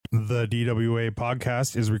The DWA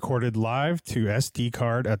podcast is recorded live to SD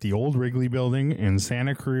card at the old Wrigley Building in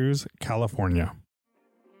Santa Cruz, California.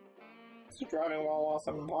 Driving While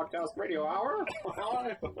Awesome Podcast Radio Hour.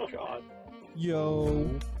 Oh, God. Yo.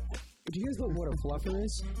 Do you guys know what a fluffer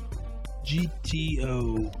is?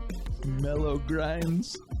 GTO. Mellow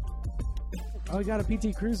grinds. Oh, I got a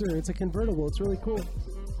PT Cruiser. It's a convertible. It's really cool.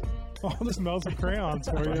 Oh, this smells of crayons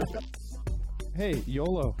for you. Hey,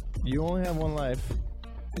 YOLO. You only have one life.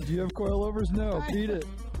 Do you have coilovers? No, beat it.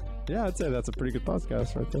 Yeah, I'd say that's a pretty good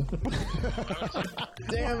podcast right there.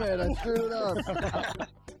 Damn it, I screwed up.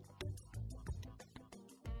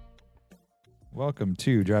 Welcome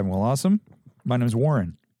to Driving While Awesome. My name is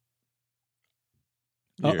Warren.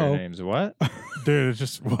 Your name's what? Dude, it's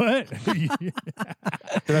just, what? Did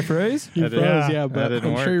I phrase? You froze, yeah, but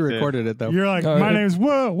I'm sure you recorded it, though. You're like, Oh, my yeah. name's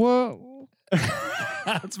what?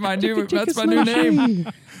 That's my new name.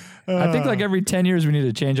 I think like every 10 years we need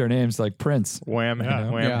to change our names like Prince. Wham, Yeah.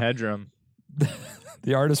 Wham Yeah. Headroom.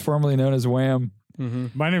 The artist formerly known as Wham. Mm-hmm.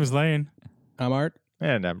 My name is Lane. I'm Art.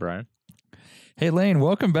 And I'm Brian. Hey Lane,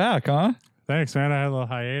 welcome back, huh? Thanks, man. I had a little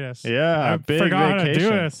hiatus. Yeah, I big forgot how to do vacation.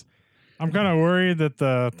 this. I'm kind of worried that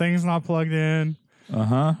the thing's not plugged in.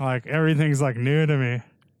 Uh-huh. Like, everything's like new to me.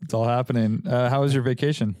 It's all happening. How was your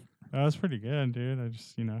vacation? That was pretty good, dude. I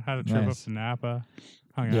just, had a trip Nice. up to Napa.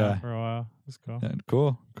 Hung Yeah. out for a while. It was cool. Yeah,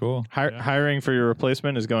 cool. Yeah. Hiring for your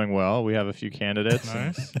replacement is going well. We have a few candidates.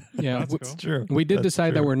 Nice. Yeah, That's we, cool. True. we did That's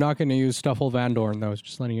decide that true. we're not going to use Stuffle Van Dorn, though.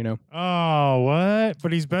 Just letting you know. Oh, what?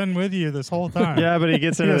 But he's been with you this whole time. Yeah, but he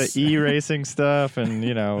gets into Yes. the e-racing stuff, and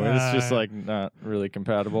it's just Uh, like not really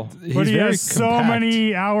compatible. He's But he very has so compact.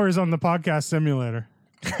 many hours on the podcast simulator.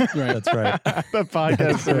 Right. That's right. The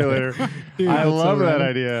podcast simulator. Dude, I that's love so that random.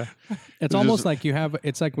 idea. It's almost like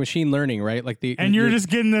it's like machine learning, right? Like And you're just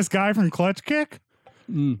getting this guy from Clutch Kick?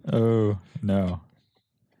 Oh, no.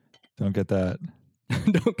 Don't get that.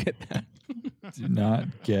 don't get that. Do not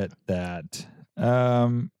get that.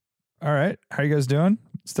 All right. How you guys doing?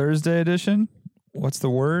 It's Thursday edition. What's the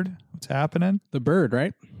word? What's happening? The bird,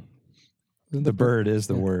 right? Isn't The bird is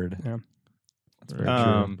the word. Yeah. That's very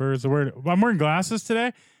true. Bird's the word. I'm wearing glasses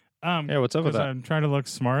today. Yeah, what's up with 'cause that? I'm trying to look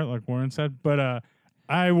smart, like Warren said. But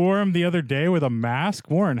I wore them the other day with a mask.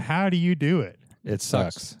 Warren, how do you do it? It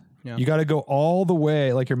sucks. Yeah. You got to go all the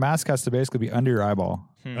way. Like your mask has to basically be under your eyeball.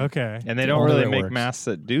 Okay. And they The don't only really way it make works. masks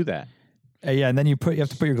that do that. Yeah, and then you have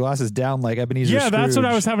to put your glasses down like Ebenezer Yeah, that's what I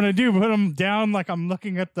Scrooge. was having to do. Put them down like I'm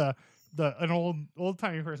looking at an old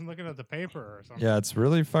timey person looking at the paper or something. Yeah, it's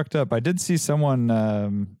really fucked up. I did see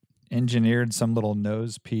someone engineered some little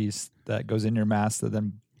nose piece that goes in your mask that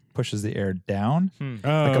then pushes the air down, Oh, like a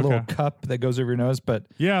okay. little cup that goes over your nose. But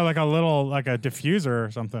Yeah, like a diffuser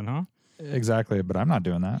or something, huh? exactly, but I'm not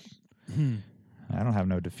doing that. I don't have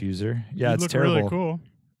no diffuser. Yeah, You it's look terrible. really cool.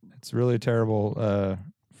 It's really terrible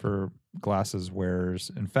for glasses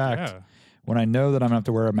wearers. In fact, Yeah. when I know that I'm going to have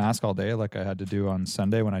to wear a mask all day, like I had to do on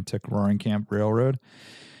Sunday when I took Roaring Camp Railroad,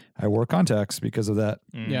 I wore contacts because of that.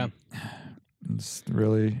 Yeah. It's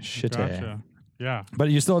really shitty. Gotcha. Yeah. But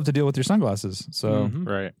you still have to deal with your sunglasses. So Mhm.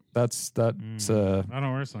 Right. that's I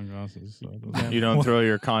don't wear sunglasses. So it doesn't- You don't throw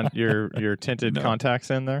your your tinted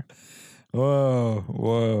contacts in there?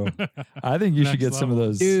 whoa. I think you should Next get some of level.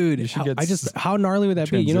 those. Dude, you should get how gnarly would that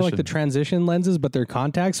be? You know, like the transition lenses, but they're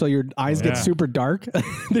contacts, so your eyes Yeah. get super dark.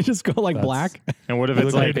 They just go like That's- black. And what if You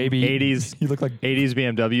it's look like like baby 80s You look like 80s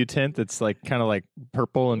BMW tint that's like kind of like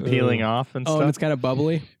purple and peeling off and Oh, stuff? and it's kind of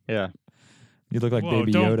bubbly. Yeah. Whoa, Whoa,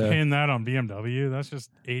 Baby don't Yoda. pin that on BMW. That's just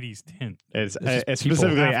 80s tint. It's just people.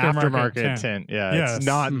 specifically Aftermarket aftermarket tint. tint. Yeah. Yes. It's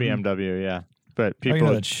not Mhm. BMW. Yeah. But Oh, you know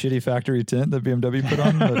people, that shitty factory tint that BMW put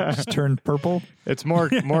on that just turned purple? it's more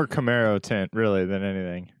Camaro tint really than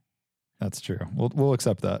anything. That's true. We'll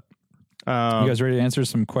accept that. You Um, guys ready to answer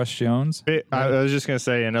some questions? I was just gonna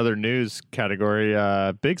say another news category.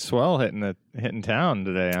 Big swell hitting town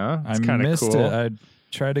today, huh? It's I kind of missed cool. it. I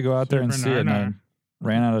tried to go out there and Super see it, and I nar-nar.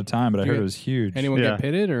 ran out of time, but I You heard get- it was huge. Anyone Yeah. get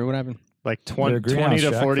pitted or what happened? Like 20 The Greenhouse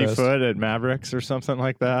to Shack 40 Fest. foot at Mavericks or something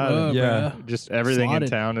like that. Oh, And yeah. bruh. just everything in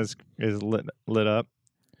Slotted. town is lit up.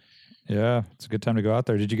 Yeah, it's a good time to go out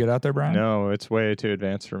there. Did you get out there, Brian? No, it's way too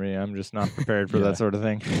advanced for me. I'm just not prepared for Yeah. that sort of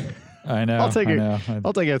thing. I know. I'll take I it. know.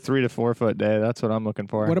 I'll take a 3 to 4 foot day. That's what I'm looking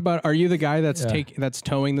for. What about? Are you the guy that's Yeah. that's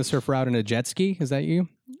towing the surfer out in a jet ski? Is that you?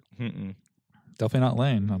 Mm-mm. Definitely not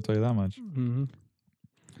Lane. I'll tell you that much. Mm-hmm.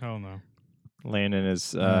 Hell no. Laying in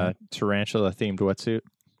his tarantula themed wetsuit.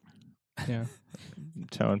 Yeah.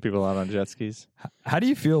 towing people out on jet skis. How do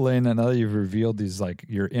you feel, Lane, now that you've revealed these, like,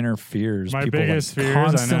 your inner fears? My People biggest fears,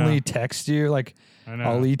 constantly I know. text you. Like, I know.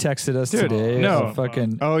 Ali texted us Dude, today. no. A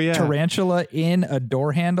fucking Yeah. tarantula in a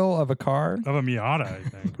door handle of a car Of a Miata, I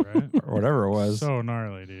think, right? or whatever it was. So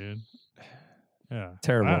gnarly, dude. Yeah.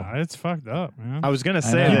 Terrible. It's fucked up, man. I was gonna I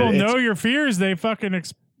say know. that People it's- know your fears. They fucking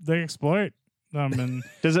they exploit them. And,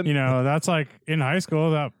 does it that's like in high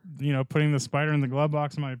school that, putting the spider in the glove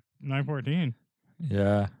box of my 914.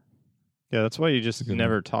 Yeah. Yeah, that's why you just That's a good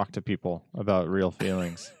never talk to people about real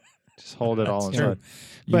feelings. Just hold it all That's inside. true.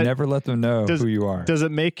 You But never let them know who you are. Does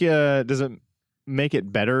it make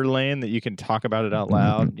it better, Lane, that you can talk about it out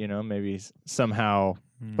loud? Maybe somehow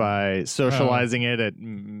by socializing it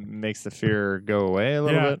makes the fear go away a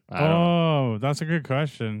little bit. I don't know. That's a good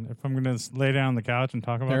question. If I'm going to lay down on the couch and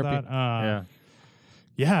talk about Therapy. that,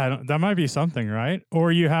 that might be something, right?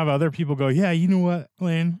 Or you have other people go, yeah, you know what,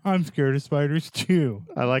 Lane, I'm scared of spiders too.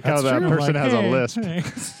 I like how That's that true. I'm person like, has a "Hey, lisp.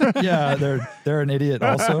 thanks." Yeah, they're an idiot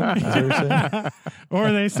also. Is that what you're saying?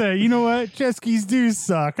 Or they say, you know what, jet skis do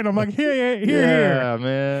suck. And I'm like, here. Yeah,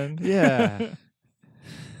 man. Yeah.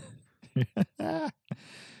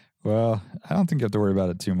 Well, I don't think you have to worry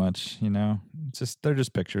about it too much, they're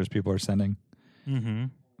just pictures people are sending. Mm-hmm.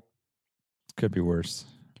 Could be worse.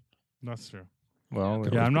 That's true. Well,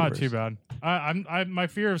 Could Yeah, always I'm be not worse. too bad. My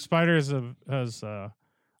fear of spiders has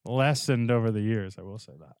lessened over the years. I will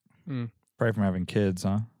say that. Probably from having kids,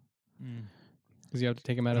 huh? Because you have to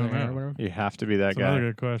take them out of their hair or whatever. you have to be that That's another guy.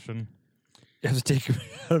 good question. You have to take her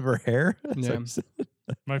out of her hair? That's Yeah. what you said.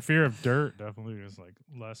 My fear of dirt definitely is like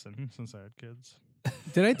lessened since I had kids.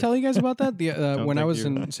 Did I tell you guys about that? Don't When I think was you-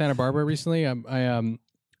 in Santa Barbara recently,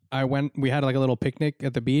 I went. We had like a little picnic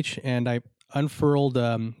at the beach, and I unfurled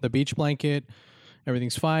the beach blanket.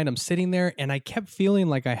 Everything's fine. I'm sitting there, and I kept feeling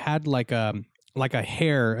like I had like a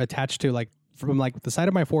hair attached to from like the side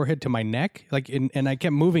of my forehead to my neck, and I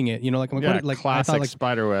kept moving it. Like I'm Yeah, like classic I thought like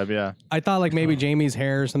spider web. Yeah. I thought like maybe Jamie's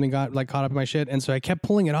hair or something got like caught up in my shit, and so I kept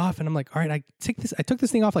pulling it off, and I'm like, all right, I took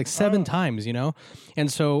this thing off like 7 times,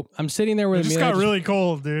 and so I'm sitting there with It just Amelia, got really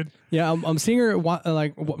cold, dude. yeah, I'm seeing her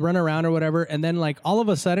run around or whatever, and then like all of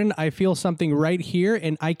a sudden I feel something right here,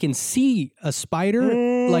 and I can see a spider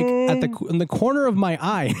like in the corner of my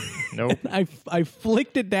eye. Nope. I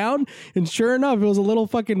flicked it down, and sure enough, it was a little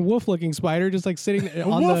fucking wolf-looking spider just like sitting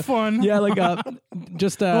on wolf the one. yeah, like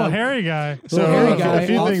just Little hairy guy. So hairy guy. a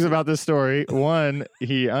few Also- things about this story. One,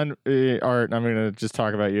 Art, I'm going to just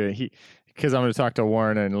talk about you. Because I'm going to talk to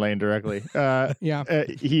Warren and Lane directly. Yeah.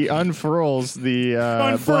 He unfurls the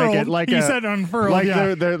Unfurled. blanket like He said unfurled. like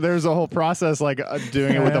yeah. there's a whole process like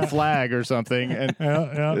doing it with a flag or something. And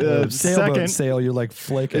Yeah. Sailboat second, sail, you like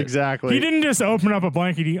flake it. exactly. He didn't just open up a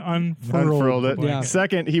blanket. He unfurled it. the blanket.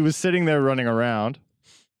 Second, he was sitting there running around.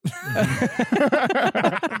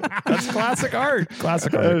 That's classic art.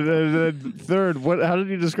 Classic art. Third, how did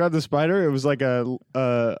you describe the spider? It was like a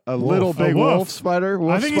little A big wolf. wolf spider.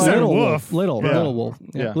 Wolf I think he spider? said little wolf. little Yeah. little wolf,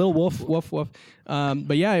 Yeah. little wolf.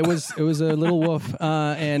 But yeah, it was a little wolf,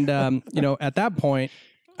 and at that point,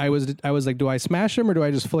 I was like, do I smash him or do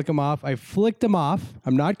I just flick him off? I flicked him off.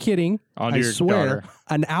 I'm not kidding. Onto I your swear. daughter.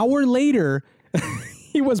 An hour later.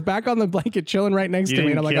 He was back on the blanket chilling right next You to me,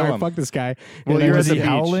 and didn't I'm like, kill all right, him. fuck this guy. Well, And I you're Was at he the beach.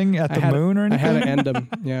 howling at the moon or I anything? had to end him.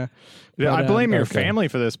 Yeah. Yeah, I But, blame your okay. family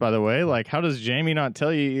for this, by the way. Like, how does Jamie not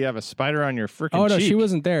tell you have a spider on your freaking Oh no, cheek? she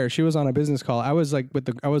wasn't there. She was on a business call. I was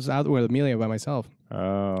out with Amelia by myself.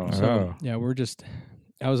 Oh. So yeah,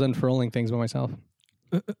 I was unfurling things by myself.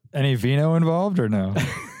 Any vino involved or no?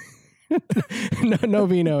 No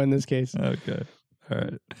vino in this case. Okay.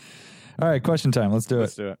 All right. Question time. Let's do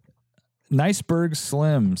Let's it. do it. Niceberg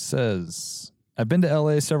Slim says, I've been to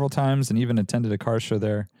LA several times and even attended a car show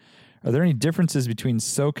there. Are there any differences between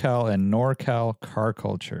SoCal and NorCal car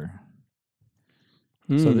culture?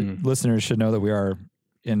 So the listeners should know that we are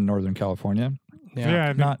in Northern California. Yeah, I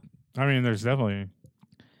think, Not I mean, there's definitely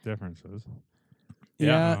differences.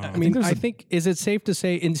 Yeah, Yeah. I mean, there's I a- think, is it safe to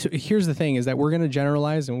say, and so here's the thing, is that we're going to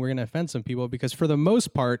generalize and we're going to offend some people because for the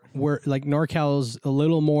most part, we're like NorCal's a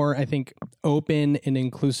little more, I think, open and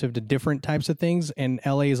inclusive to different types of things, and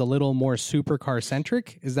LA is a little more supercar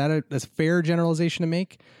centric. Is that a fair generalization to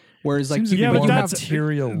make? Whereas like, Seems to be Yeah, more but that's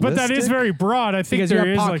materialistic. But that is very broad. I think because you there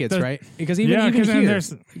have is pockets, like the, right? Because even Yeah, because then here,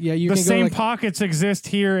 there's you the can same go like, pockets exist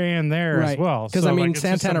here and there as well. Because So, I mean, like, it's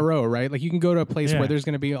just Santana some- Row, right? Like you can go to a place Yeah. where there's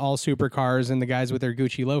going to be all supercars and the guys with their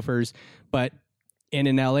Gucci loafers, but in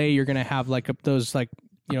LA you're going to have like those like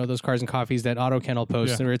those cars and coffees that Auto Kennel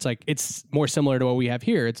posts, Yeah. where it's like it's more similar to what we have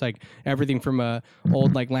here. It's like everything from a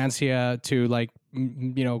old like Lancia to like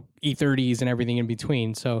E30s and everything in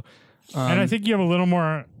between. So And I think you have a little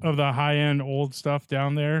more of the high end old stuff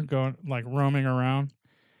down there going like roaming around.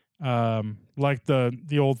 Like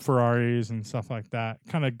the old Ferraris and stuff like that.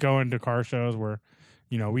 Kind of go into car shows where,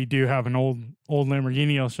 we do have an old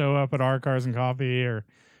Lamborghini will show up at our Cars and Coffee or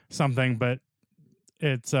something, but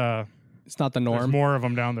it's not the norm. There's more of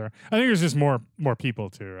them down there. I think there's just more people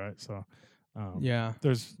too, right? So yeah,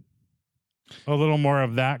 there's a little more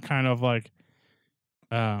of that kind of like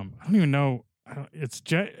I don't even know.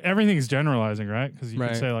 Everything's generalizing, right? Because you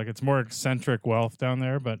could say like it's more eccentric wealth down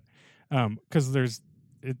there, but because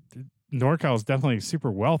NorCal is definitely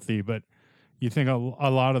super wealthy, but you think a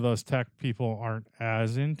lot of those tech people aren't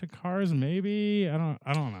as into cars? Maybe I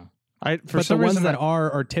don't know. But the ones that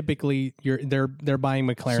are typically they're buying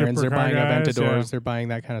McLarens, they're buying Aventadors, they're buying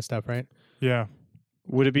that kind of stuff, right? Yeah.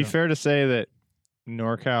 Would it be fair to say that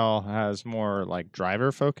NorCal has more like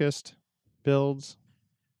driver focused builds?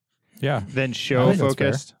 Yeah. Than show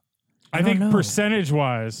focused? I think percentage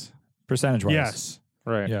wise, yes.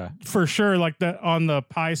 Right. Yeah. For sure, like on the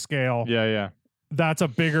pie scale. Yeah. That's a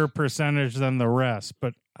bigger percentage than the rest,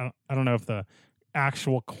 but I don't know if the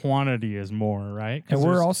actual quantity is more, right? And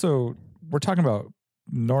we're talking about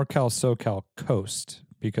NorCal, SoCal coast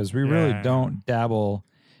because we really don't dabble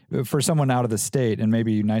for someone out of the state, and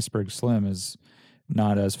maybe Niceberg Slim is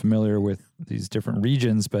not as familiar with these different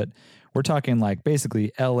regions, but we're talking like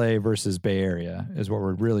basically LA versus Bay Area is what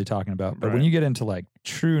we're really talking about. But when you get into like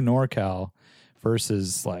true NorCal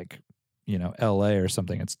versus like, LA or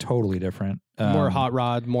something, it's totally different. More hot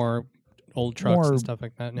rod, more old trucks and stuff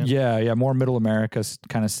like that. Yeah. More middle America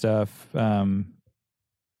kind of stuff.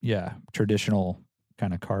 Traditional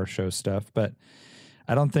kind of car show stuff. But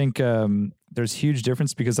I don't think there's huge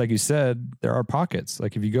difference because like you said, there are pockets.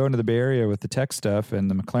 Like if you go into the Bay Area with the tech stuff and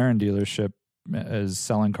the McLaren dealership is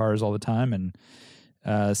selling cars all the time, and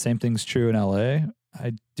same thing's true in LA.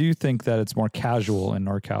 I do think that it's more casual in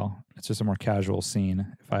NorCal. It's just a more casual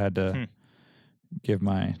scene if I had to give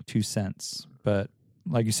my 2 cents. But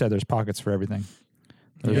like you said, there's pockets for everything.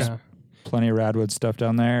 There's plenty of Radwood stuff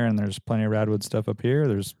down there, and there's plenty of Radwood stuff up here.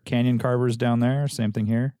 There's Canyon Carvers down there, same thing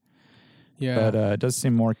here. Yeah. But it does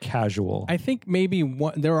seem more casual. I think maybe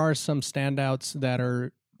there are some standouts that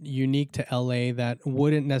are unique to LA that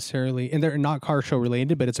wouldn't necessarily, and they're not car show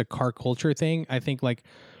related, but it's a car culture thing. I think like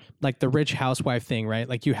the rich housewife thing, right?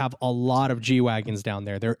 Like you have a lot of G-Wagons down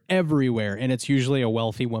there. They're everywhere, and it's usually a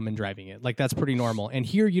wealthy woman driving it. Like that's pretty normal. And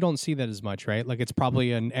here you don't see that as much, right? Like it's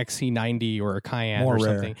probably an XC90 or a Cayenne more or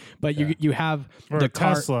rare. something. But you have or the a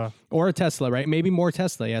car Tesla. or a Tesla, right? Maybe more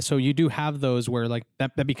Tesla, yeah. So you do have those where like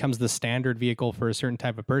that becomes the standard vehicle for a certain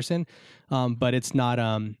type of person, but it's not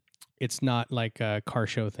like a car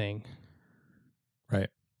show thing. Right.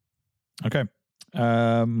 Okay.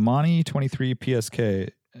 Monty23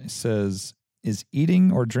 PSK says, is eating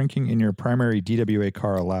or drinking in your primary DWA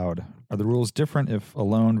car allowed? Are the rules different if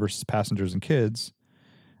alone versus passengers and kids?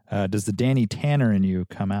 Does the Danny Tanner in you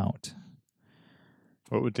come out?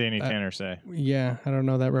 What would Danny Tanner say? Yeah, I don't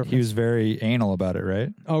know that reference. He was very anal about it, right?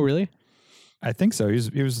 Oh, really? I think so.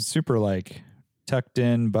 He was super like tucked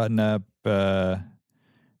in, button up, kind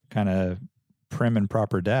of prim and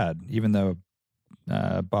proper dad, even though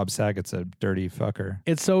Bob Saget's a dirty fucker.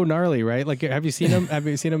 It's so gnarly, right? Like, have you seen him? Have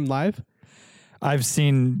you seen him live? I've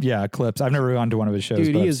seen, clips. I've never gone to one of his shows.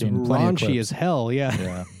 Dude, but he I've is seen plenty of raunchy clips. as hell.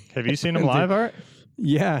 Yeah. Have you seen him live, Art?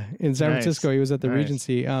 Yeah, in San Nice. Francisco. He was at the Nice.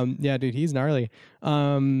 Regency. Yeah, dude, he's gnarly.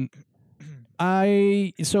 So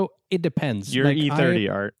it depends. You're Like,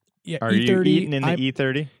 E30, Art. Yeah, Are E30, you eating in the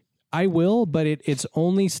E30? I will, but it's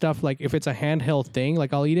only stuff like if it's a handheld thing,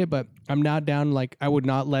 like I'll eat it, but I'm not down. Like I would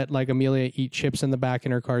not let like Amelia eat chips in the back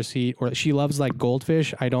in her car seat, or she loves like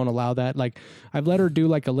goldfish. I don't allow that. Like I've let her do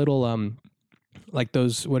like a little like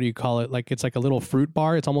those, what do you call it? Like it's like a little fruit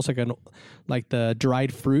bar. It's almost like the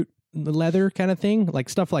dried fruit leather kind of thing, like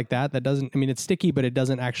stuff like that. That doesn't. I mean, it's sticky, but it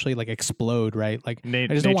doesn't actually like explode, right? Like I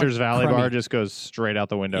just don't want Nature's Valley crummy. Bar just goes straight out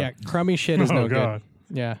the window. Yeah, crummy shit is no God. good.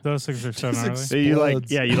 Yeah. Those things are so gnarly. So you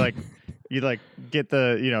get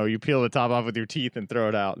the, you peel the top off with your teeth and throw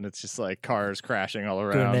it out, and it's just like cars crashing all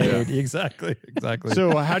around. Grenade. Exactly.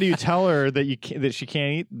 So how do you tell her that she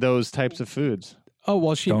can't eat those types of foods? Oh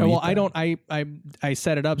well, Don't eat I that. don't. I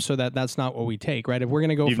set it up so that that's not what we take, right? If we're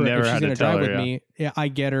gonna go You've for, never if she's had to gonna tell drive her, with yeah. me, I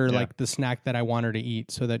get her Yeah. like the snack that I want her to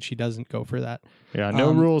eat, so that she doesn't go for that. Yeah,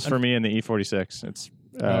 no rules for me in the E46. It's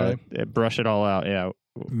brush it all out. Yeah,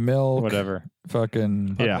 Milk. whatever.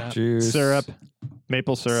 Fucking Yeah. juice. Syrup,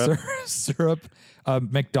 maple syrup. Syrup.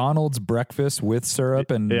 McDonald's breakfast with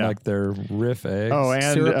syrup and Yeah. like their riff eggs. Oh, and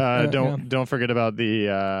Syrup, don't forget about the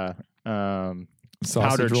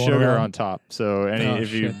powdered sugar on top. So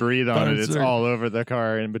if you breathe on it, it's sugar. all over the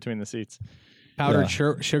car in between the seats. Powdered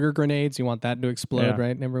sugar grenades. You want that to explode,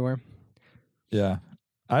 right? Everywhere. Yeah.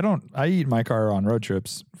 I eat my car on road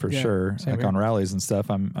trips for sure. Same Like here. on rallies and stuff.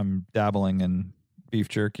 I'm dabbling in beef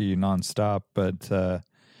jerky nonstop, but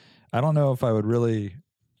I don't know if I would really.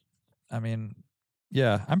 I mean,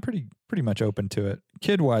 yeah, I'm pretty much open to it.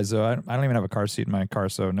 Kid wise though, I don't even have a car seat in my car,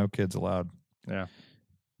 so no kids allowed. Yeah.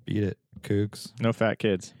 Beat it, kooks. No fat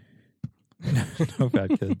kids. No fat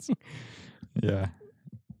kids. Yeah.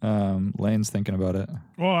 Lane's thinking about it.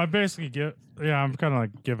 Well, I basically I'm kind of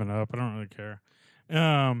like giving up. I don't really care.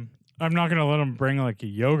 I'm not gonna let them bring like a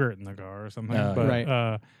yogurt in the car or something. But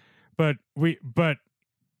Right. but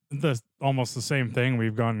the almost the same thing.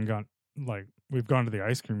 We've gone to the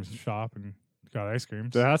ice cream shop and got ice cream.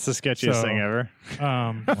 So that's the sketchiest So- thing ever.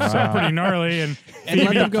 So pretty gnarly, and And let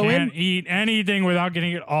Phoebe them go can't in? eat anything without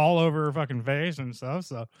getting it all over her fucking face and stuff.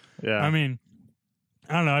 So Yeah. I mean,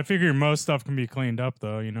 I don't know. I figure most stuff can be cleaned up,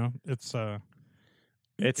 though. You know, it's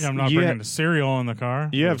it's I'm not bringing the cereal in the car.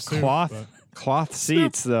 you or have soup, cloth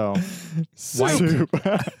seats though. Soup.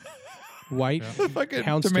 White. Fucking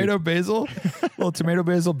Hound tomato basil, little tomato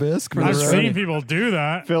basil bisque. For but the I've road. seen people do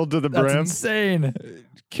that. Filled to the That's brim. insane.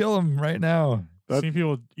 Kill him right now. I've seen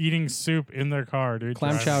people eating soup in their car, dude.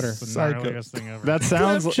 Clam That's chowder. the Psycho. gnarliest thing ever. That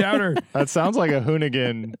sounds Clam chowder. that sounds like a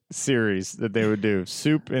Hoonigan series that they would do.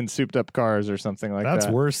 Soup in souped up cars or something like That's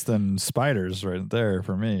that. worse than spiders right there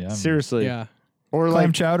for me. Seriously. Yeah. Or Clam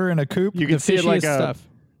like chowder in a coupe. you can see it like Fishiest a stuff.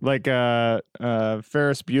 like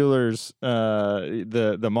Ferris Bueller's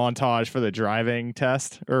the montage for the driving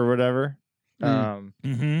test or whatever.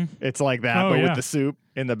 Mm-hmm. It's like that, Oh, but yeah. with the soup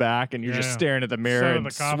in the back, and you're just Yeah. staring at the mirror Instead of and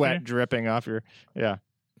the coffee. sweat dripping off your. Yeah,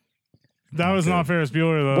 That was not Ferris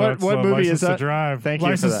Bueller, though. What- That's, what movie License is that? to Drive. Thank you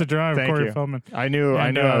for License that. to Drive. Thank Corey you. Feldman. I knew I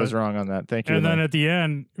And, was wrong on that. Thank you. And then Lynn. at the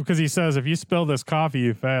end, because he says, if you spill this coffee,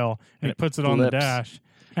 you fail. And he puts it on the flips. dash.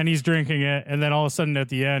 And he's drinking it. And then all of a sudden at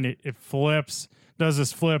the end, it flips, does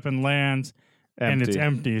this flip and lands. And it's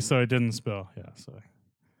empty. So it didn't spill. Yeah. So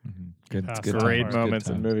Good, Pass good it. Great times, moments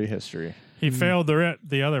good in times. movie history. he failed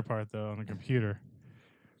the other part, though, on the computer.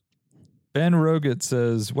 Ben Roget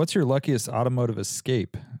says, "What's your luckiest automotive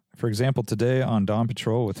escape? For example, today on Dawn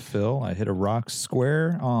Patrol with Phil, I hit a rock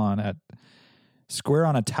square on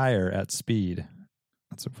a tire at speed.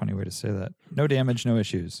 That's a funny way to say that. No damage, no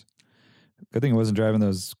issues. Good thing I wasn't driving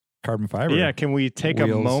those carbon fiber. Yeah, can we take a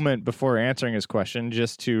wheels. moment before answering his question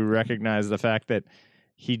just to recognize the fact that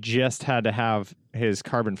he just had to have his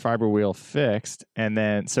carbon fiber wheel fixed, and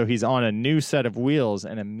then so he's on a new set of wheels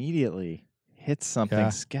and immediately hits something Yeah.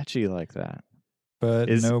 sketchy like that. but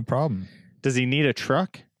no problem. Does he need a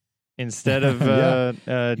truck instead of Yeah. You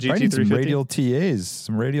probably need some GT350?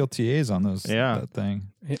 some radial TAs on those. Yeah. that thing.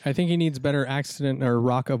 I think he needs better accident or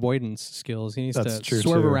rock avoidance skills. He needs That's to true,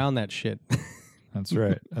 swerve too. around that shit. That's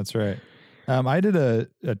right. That's right. I did a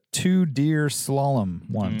 2-deer slalom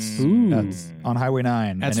once Ooh. That's on Highway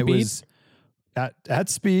 9. At and speed? It was at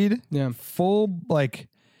speed, Yeah. full, like,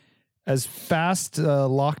 as fast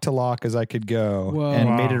lock to lock as I could go, Whoa. and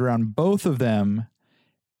Wow. made it around both of them,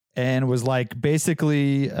 and was like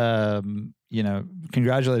basically,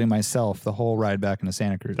 congratulating myself the whole ride back into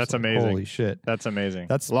Santa Cruz. That's Like, amazing. Holy shit. That's amazing.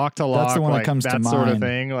 That's- lock to lock. that's the one that like, comes to that sort of mind.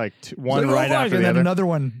 thing. Like one Like, oh right my, after and the then other.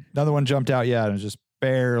 another one jumped out. Yeah, and just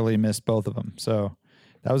barely missed both of them. So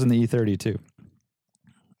that was in the E30 too.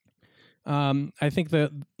 I think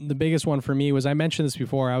the biggest one for me was, I mentioned this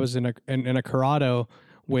before. I was in a Corrado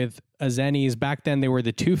with Azenis. Back then they were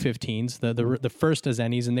the 215s, the first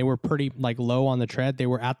Azenis, and they were pretty like low on the tread. They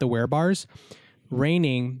were at the wear bars.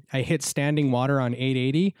 Raining, I hit standing water on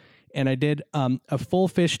 880, and I did a full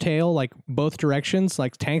fishtail, like both directions,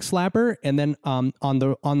 like tank slapper, and then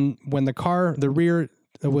when the rear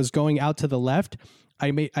was going out to the left, I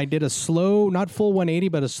did a slow, not full 180,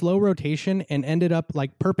 but a slow rotation, and ended up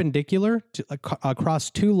like perpendicular to,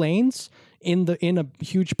 across 2 lanes in a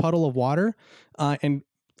huge puddle of water, and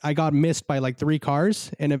I got missed by like 3 cars,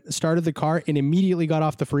 and it started the car and immediately got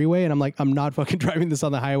off the freeway. And I'm like, I'm not fucking driving this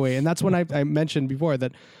on the highway. And that's when I mentioned before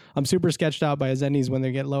that I'm super sketched out by Azenis when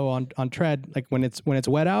they get low on tread. Like when it's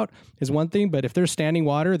wet out is one thing, but if they're standing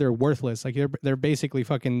water, they're worthless. Like they're basically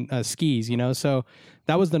fucking skis, you know? So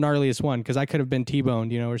that was the gnarliest one, because I could have been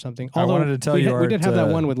T-boned, or something. I wanted to tell you, we did have that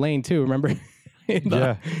Art, one with Lane too, remember?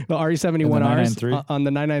 Yeah. The RE71Rs 993. on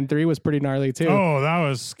the 993 was pretty gnarly too. Oh, that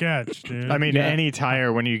was sketch, dude. I mean, Yeah. any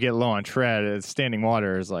tire when you get low on tread, standing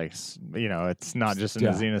water is like, it's not just an Yeah.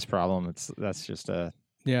 Azenis problem. That's just a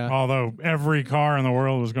Yeah. although every car in the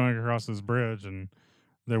world was going across this bridge and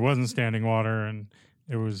there wasn't standing water, and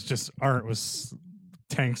it was just Art was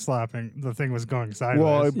tank slapping. The thing was going sideways.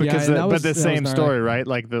 Well, because Yeah, but the that same was story, right?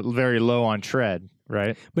 Like the very low on tread,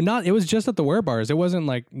 right? But not. It was just at the wear bars. It wasn't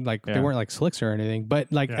like Yeah. they weren't like slicks or anything.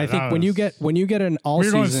 But like Yeah, I think that when you was- get an all we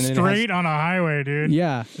were going season, and it straight on a highway, dude. has,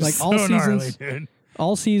 yeah, like So all gnarly, seasons. dude.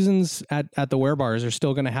 All seasons at the wear bars are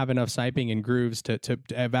still going to have enough siping and grooves to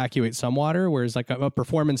evacuate some water, whereas like a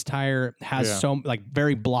performance tire has Yeah. so like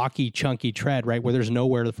very blocky, chunky tread, right, where there's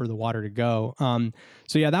nowhere for the water to go.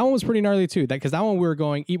 So yeah, that one was pretty gnarly too. Because that one we weren't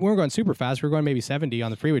going super fast. We were going maybe 70 on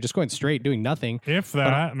the freeway, just going straight, doing nothing. If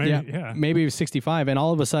that, maybe, yeah. Maybe 65, and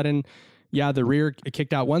all of a sudden. Yeah, the rear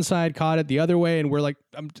kicked out one side, caught it the other way, and we're like,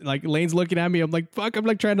 I'm like, Lane's looking at me. I'm like, fuck. I'm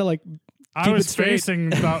like trying to like. I keep was it straight.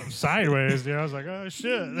 facing about sideways, dude. I was like, oh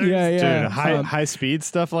shit. Yeah. Dude, high speed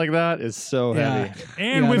stuff like that is so Yeah. heavy.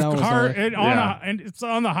 And Yeah, with that was car, gnarly. and and it's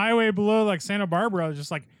on the highway below like Santa Barbara,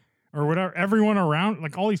 just like or whatever. Everyone around,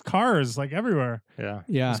 like all these cars, like everywhere. Yeah.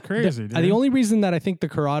 Yeah, It's crazy, The dude. only reason that I think the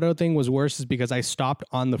Corrado thing was worse is because I stopped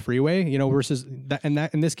on the freeway, versus that. And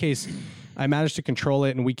that in this case, I managed to control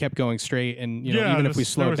it, and we kept going straight. And even if we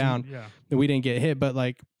slowed down, then we didn't get hit. But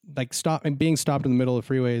like stop and being stopped in the middle of the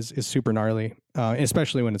freeway is super gnarly,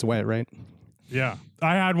 especially when it's wet, right? Yeah.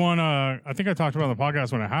 I had one, I think I talked about it on the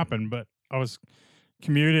podcast when it happened, but I was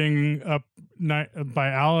commuting up by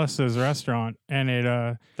Alice's restaurant, and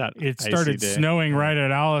it started snowing right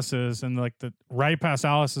at Alice's, and like right past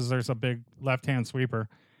Alice's, there's a big left-hand sweeper,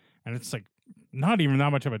 and it's like not even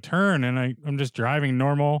that much of a turn, and I'm just driving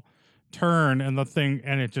normal turn, and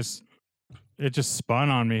it just spun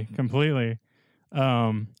on me completely.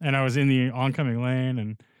 And I was in the oncoming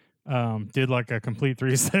lane and did like a complete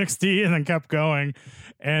 360 and then kept going.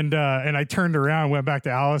 And I turned around, went back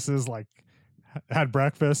to Alice's, like had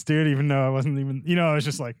breakfast, dude, even though I wasn't even, I was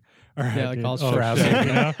just like, all right, Yeah, like dude. all Oh, stressed, shit,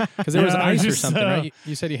 you know? Because there was Yeah, it was ice or just, something, right?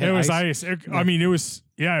 You said you had It was ice. ice. I mean, it was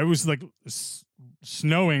like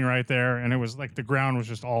snowing right there. And it was like the ground was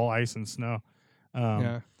just all ice and snow.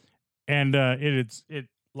 Yeah. And it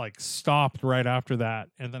like stopped right after that.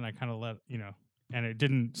 And then I kind of let, and it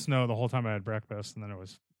didn't snow the whole time I had breakfast. And then it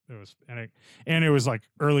was and it was like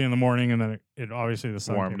early in the morning, and then it obviously the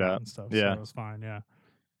sun Warmed came out up. and stuff. Yeah. So it was fine. Yeah.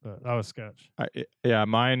 But that was sketch. Yeah,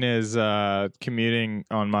 mine is commuting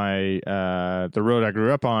on my the road I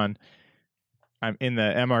grew up on. I'm in the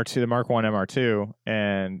MR2, the Mark 1 MR2,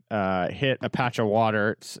 and hit a patch of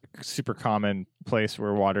water. It's a super common place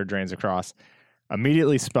where water drains across.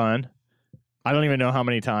 Immediately spun. I don't even know how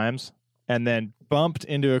many times, and then bumped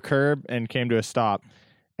into a curb and came to a stop.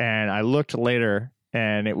 And I looked later,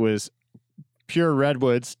 and it was pure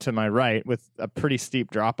redwoods to my right with a pretty steep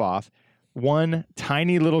drop off. One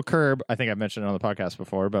tiny little curb, I think I've mentioned it on the podcast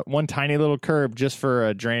before, but one tiny little curb just for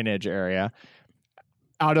a drainage area.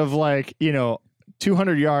 Out of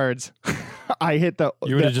 200 yards, I hit the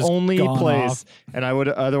just only gone place, off. and I would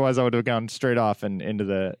have gone straight off and into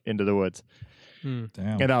the woods. Damn.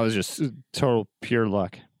 And that was just total pure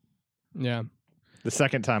luck. Yeah. The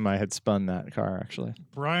second time I had spun that car, actually.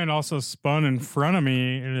 Brian also spun in front of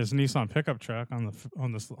me in his Nissan pickup truck on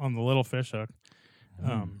the little fishhook.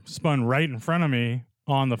 Spun right in front of me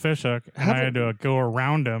on the fishhook, and I had to go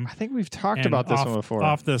around him. I think we've talked and about this off, one before.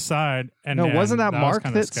 off the side. And no, then wasn't that was Mark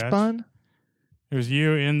kinda that sketch. spun? It was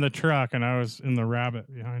you in the truck, and I was in the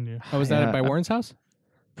Rabbit behind you. Oh, was that Yeah, by Warren's house?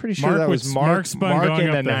 Pretty sure Mark that was was- Mark. Mark spun Mark going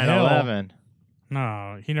in the up the hill. 911.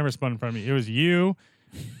 No, he never spun in front of me. It was you,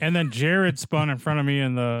 and then Jared spun in front of me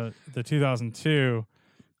in the 2002,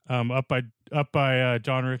 up by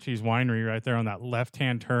John Ritchie's winery right there on that left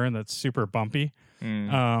hand turn that's super bumpy.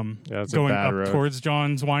 Yeah, it's a Going bad up road. towards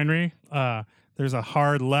John's winery, there's a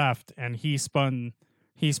hard left, and he spun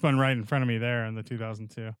right in front of me there in the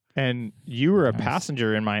 2002. And you were a Nice.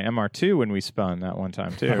 passenger in my MR2 when we spun that one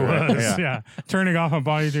time too. I right? was, yeah, turning off on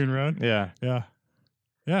Bonnie Dune Road. Yeah. Yeah.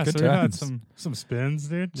 Good So we had times. some spins,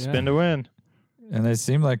 dude. Yeah. Spin to win. And they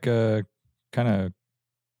seem like kind of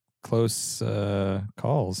close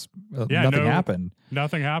calls. Yeah, Nothing no- happened.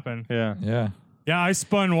 Nothing happened. Yeah. Yeah. Yeah, I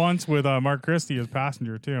spun once with Mark Christie as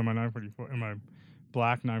passenger too in my 944, in my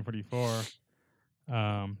black 944.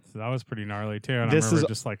 So that was pretty gnarly too. And This I remember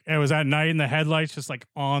is- just like it was at night, and the headlights just like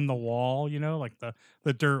on the wall, like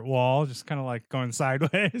the dirt wall, just kind of like going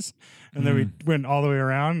sideways. And then we went all the way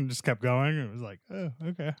around and just kept going. It was like, oh,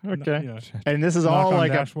 okay, Okay. And this is Knock all on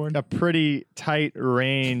like dashboard. a pretty tight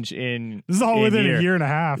range in. This is all in within year. a year and a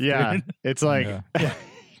half. Yeah. dude. It's like Yeah. get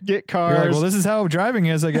You're like, cars. well, this is how driving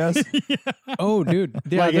is, I guess. Oh, dude.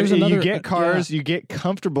 Yeah, like there's if another. you get cars, you get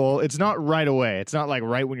comfortable. It's not right away. It's not like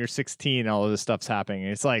right when you're 16, all of this stuff's happening.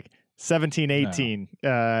 It's like 17, 18.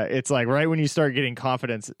 It's like right when you start getting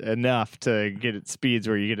confidence enough to get at speeds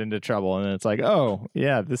where you get into trouble. And then it's like, oh,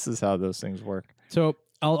 yeah, this is how those things work. So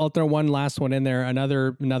I'll throw one last one in there.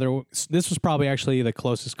 Another. This was probably actually the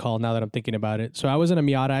closest call now that I'm thinking about it. So I was in a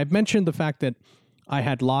Miata. I've mentioned the fact that I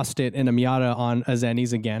had lost it in a Miata on a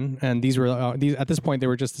Zennies again, and these were at this point they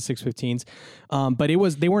were just the 615s,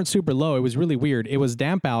 but they weren't super low. It was really weird. It was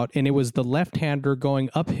damp out, and it was the left-hander going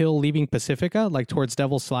uphill, leaving Pacifica, like towards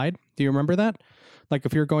Devil's Slide. Do you remember that? Like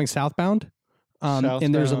if you're going southbound,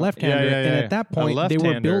 and there's a left-hander, and at that point they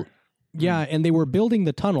were built. Yeah, and they were building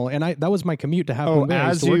the tunnel, and that was my commute to have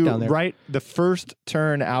as to work you down there. right the first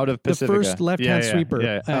turn out of Pacifica, the first left-hand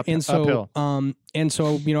sweeper, and so uphill. And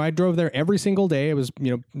so I drove there every single day. It was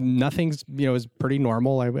nothing's it was pretty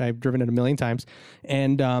normal. I've driven it a million times,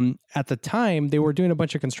 and at the time they were doing a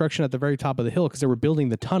bunch of construction at the very top of the hill because they were building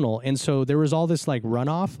the tunnel, and so there was all this like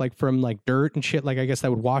runoff like from like dirt and shit, like I guess that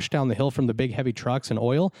would wash down the hill from the big heavy trucks and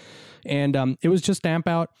oil, and it was just damp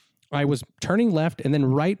out. I was turning left, and then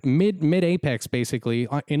right mid apex, basically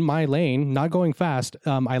in my lane, not going fast.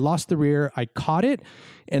 I lost the rear. I caught it,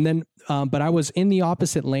 and then but I was in the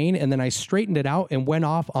opposite lane, and then I straightened it out and went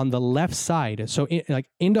off on the left side. So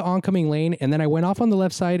into oncoming lane, and then I went off on the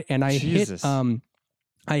left side, and I hit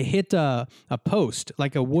a post,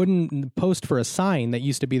 like a wooden post for a sign that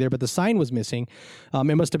used to be there, but the sign was missing.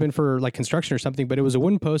 It must have been for like construction or something, but it was a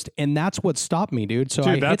wooden post, and that's what stopped me, dude. So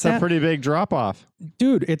that's a pretty big drop off.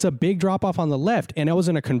 Dude, it's a big drop off on the left, and I was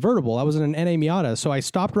in a convertible. I was in an NA Miata, so I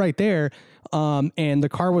stopped right there, and the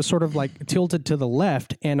car was sort of like tilted to the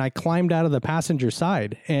left, and I climbed out of the passenger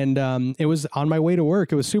side, and it was on my way to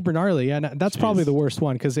work. It was super gnarly, and that's probably the worst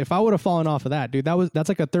one, because if I would have fallen off of that, dude, that's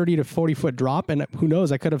like a 30 to 40 foot drop, and who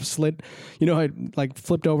knows, I could have slid, I like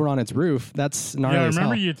flipped over on its roof. That's gnarly. Yeah, I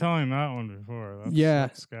remember you telling that one before.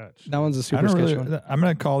 That's sketch. That one's a super sketch one. I'm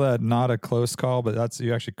going to call that not a close call, but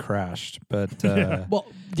you actually crashed. But well,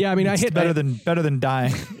 yeah, I mean, I hit better than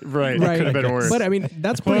dying. Right. It could have been worse. But I mean,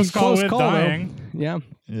 that's pretty close call dying. Though.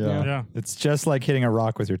 Yeah. It's just like hitting a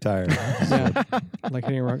rock with your tire. Yeah, like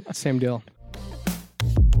hitting a rock. Same deal.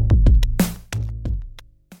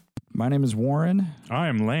 My name is Warren. I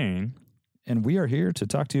am Lane. And we are here to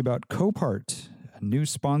talk to you about Copart, a new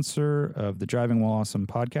sponsor of the Driving While Awesome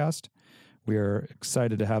podcast. We are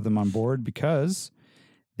excited to have them on board because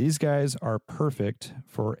these guys are perfect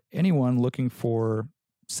for anyone looking for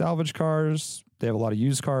salvage cars. They have a lot of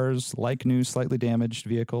used cars, like new, slightly damaged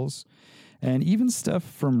vehicles, and even stuff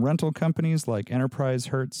from rental companies like Enterprise,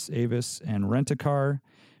 Hertz, Avis, and Rent-A-Car.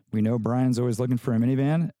 We know Brian's always looking for a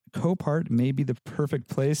minivan. Copart may be the perfect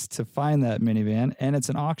place to find that minivan, and it's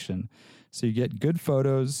an auction. So you get good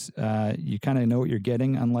photos. You kind of know what you're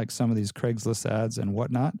getting, unlike some of these Craigslist ads and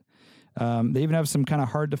whatnot. They even have some kind of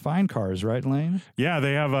hard-to-find cars, right, Lane? Yeah,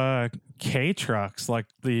 they have K trucks, like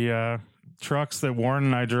the trucks that Warren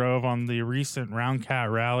and I drove on the recent Round Cat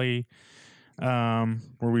Rally,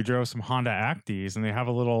 where we drove some Honda Actis, and they have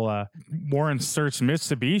a little Warren searched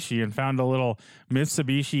Mitsubishi and found a little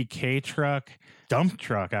Mitsubishi K truck dump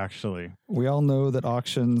truck, actually. We all know that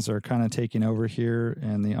auctions are kind of taking over here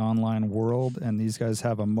in the online world, and these guys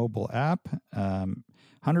have a mobile app.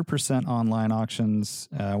 100% online auctions.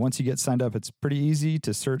 Once you get signed up, it's pretty easy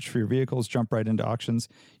to search for your vehicles, jump right into auctions.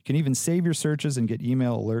 You can even save your searches and get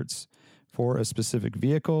email alerts for a specific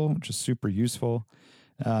vehicle, which is super useful.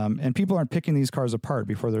 And people aren't picking these cars apart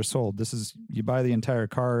before they're sold. You buy the entire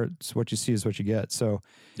car. It's what you see is what you get. So,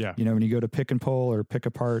 yeah, when you go to pick and pull or pick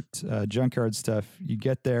apart junkyard stuff, you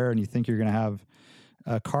get there and you think you're going to have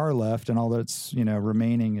a car left, and all that's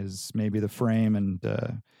remaining is maybe the frame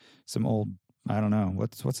and some old. I don't know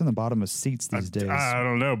what's in the bottom of seats these days. I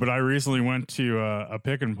don't know, but I recently went to a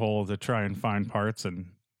pick and pull to try and find parts,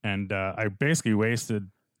 and I basically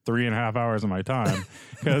wasted 3.5 hours of my time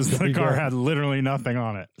because the car had literally nothing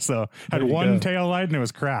on it. So had one tail light and it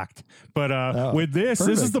was cracked. But with this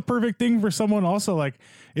is the perfect thing for someone also, like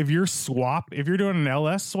if you're doing an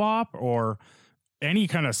LS swap or any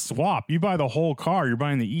kind of swap, you buy the whole car. You're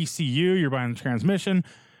buying the ECU, you're buying the transmission,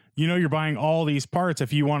 you're buying all these parts.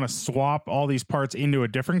 If you want to swap all these parts into a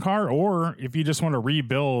different car, or if you just want to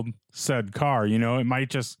rebuild said car, it might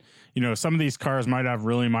just, some of these cars might have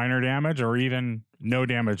really minor damage or even no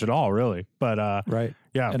damage at all, really. But right.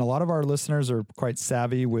 Yeah. And a lot of our listeners are quite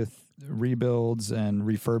savvy with rebuilds and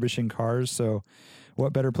refurbishing cars. So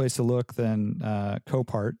what better place to look than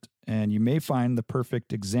Copart? And you may find the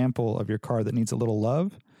perfect example of your car that needs a little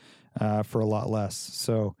love for a lot less.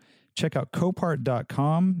 So check out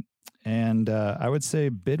Copart.com, and I would say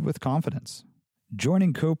bid with confidence.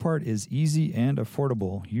 Joining Copart is easy and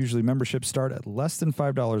affordable. Usually memberships start at less than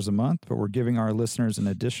 $5 a month, but we're giving our listeners an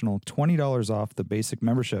additional $20 off the basic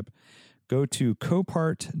membership. Go to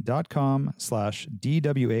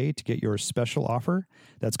copart.com/DWA to get your special offer.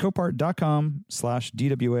 That's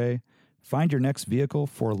copart.com/DWA. Find your next vehicle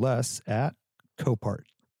for less at Copart.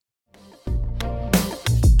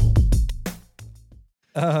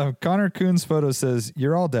 Connor Coon's photo says,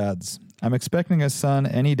 "You're all dads. I'm expecting a son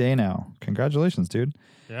any day now. Congratulations, dude.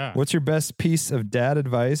 Yeah. What's your best piece of dad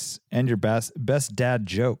advice and your best dad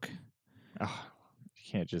joke?" Oh, you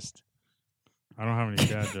can't just. I don't have any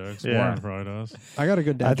dad jokes. Yeah. Warren probably does. I got a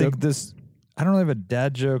good dad I joke. think I don't really have a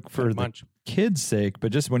dad joke for the Much. kids' sake,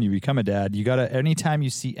 but just when you become a dad, you gotta, anytime you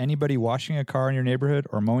see anybody washing a car in your neighborhood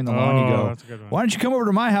or mowing the lawn, you go, that's a good one. "Why don't you come over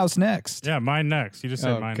to my house next?" Yeah, mine next. You just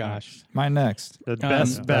said Oh, mine gosh. next. Mine next. The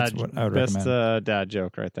best that's what I would recommend. dad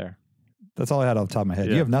joke right there. That's all I had off the top of my head.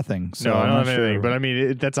 Yeah. You have nothing. So No, I I'm don't not have anything. sure. But I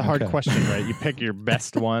mean, that's a hard Okay. question, right? You pick your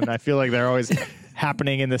best one. I feel like they're always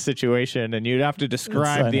happening in the situation, and you'd have to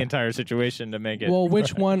describe the entire situation to make it. Well,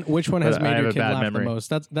 which one has But I made have your a kid bad laugh memory. the most?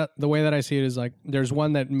 That's the way that I see it is like there's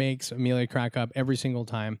one that makes Amelia crack up every single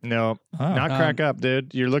time. no, Oh. not crack up,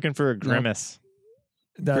 dude. You're looking for a grimace.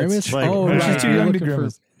 That's Grimace? like- oh, She's right. too You're young to looking for-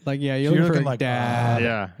 grimace. Like, yeah, So you're you're looking for looking like, dad.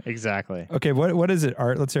 Yeah, exactly. Okay, what is it,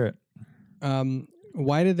 Art? Let's hear it.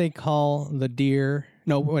 Why did they call the deer?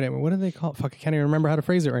 No, wait. What did they call? Fuck, I can't even remember how to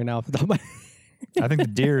phrase it right now. Off the top of my I think the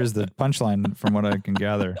deer is the punchline from what I can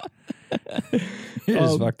gather. You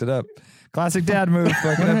just fucked it up. Classic dad move.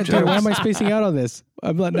 Fucking up Why am I jokes. spacing out on this?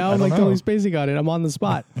 I'm like, now I'm don't like know. totally spacing on it. I'm on the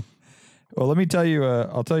spot. Well, let me tell you.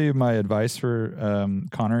 I'll tell you my advice for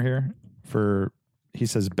Connor here. He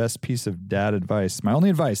says, best piece of dad advice. My only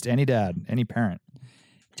advice to any dad, any parent: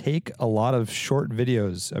 take a lot of short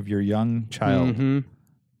videos of your young child. Mm-hmm.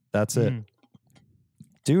 That's it.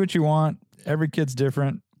 Do what you want. Every kid's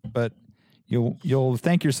different, but you'll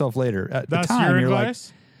thank yourself later. At That's the time, your you're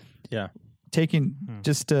advice? like taking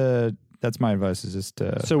just. That's my advice. Is just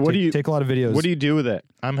So what do you take a lot of videos? What do you do with it?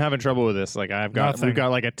 I'm having trouble with this. Like we've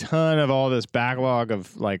got like a ton of all this backlog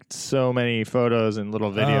of like so many photos and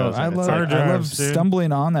little videos. I and love, it's like, hard I love drives, dude.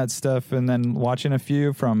 stumbling on that stuff and then watching a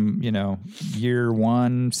few from, year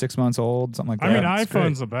 1, 6 months old, something like that. I mean, It's great.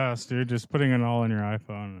 iPhone's the best, dude. Just putting it all in your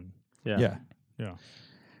iPhone. And, yeah. Yeah.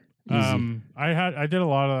 I did a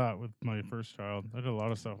lot of that with my first child. I did a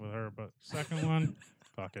lot of stuff with her, but second one,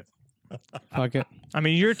 fuck it. Fuck it. I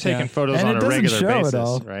mean, you're taking Yeah. photos And on it a doesn't regular show at basis,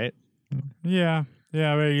 all. right? Yeah,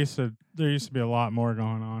 but there used to be a lot more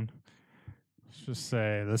going on. Let's just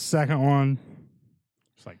say the second one,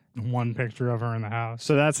 it's like one picture of her in the house.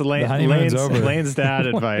 So that's honeymoon's over. Lane's dad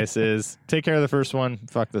advice is take care of the first one,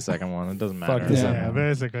 fuck the second one. It doesn't matter. Fuck the second Yeah, one.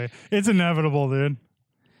 basically, it's inevitable, dude.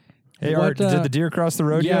 Hey, What, Art, did the deer cross the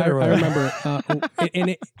road Yeah, yet? Or what? I remember.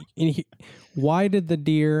 Why did the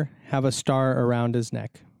deer have a star around his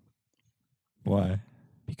neck? Why?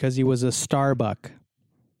 Because he was a Starbuck.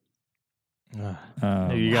 You got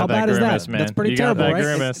How that bad is that? grimace, man. That's pretty you got terrible, that right?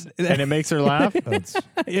 grimace, and it makes her laugh. That's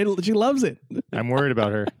She loves it. I'm worried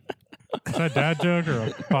about her. Is that a dad joke or a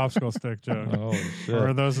popsicle stick joke? oh shit. Or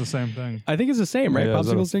are those the same thing? I think it's the same, right? Yeah, is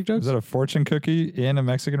that Popsicle stick jokes. Is that a fortune cookie in a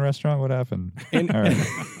Mexican restaurant? What happened? And- All right.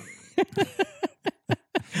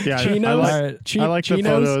 Yeah, Chinos? I All like, right. I like the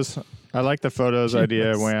Chinos? photos. I like the photos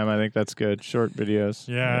idea, Wham. I think that's good. Short videos.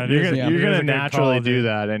 Yeah, it you're is. gonna, Yeah. you're It is gonna a good naturally call, do dude.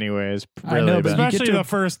 that anyways. I Really, know, but but you get Especially to the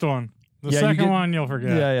first one. The Yeah, you second get- one, you'll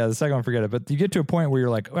forget. Yeah, the second one, forget it. But you get to a point where you're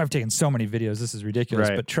like, oh, I've taken so many videos. This is ridiculous.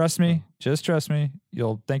 Right. But trust me, just trust me.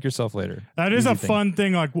 You'll thank yourself later. That is Easy a thing. fun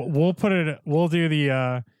thing. Like we'll put it. We'll do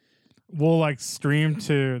the. We'll like stream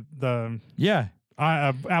to the Yeah.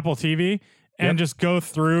 Apple TV and just go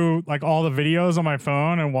through like all the videos on my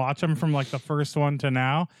phone and watch them from like the first one to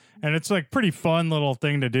now. And it's like pretty fun little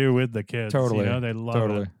thing to do with the kids. Totally. You know, they love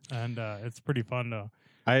Totally. it, and it's pretty fun to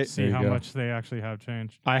I see There you how go. much they actually have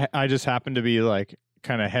changed. I just happen to be like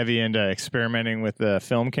kind of heavy into experimenting with the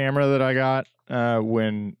film camera that I got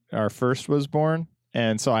when our first was born,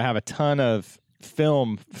 and so I have a ton of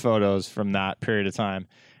film photos from that period of time,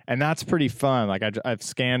 and that's pretty fun. Like I've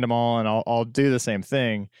scanned them all, and I'll do the same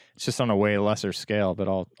thing. It's just on a way lesser scale, but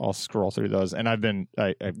I'll scroll through those, and I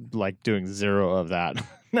like doing zero of that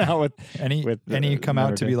now with Any come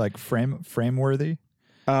out to be like frame worthy?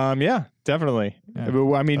 yeah, definitely. Yeah,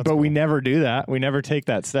 I mean, that's but we cool. never do that. We never take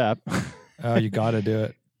that step. Oh, you got to do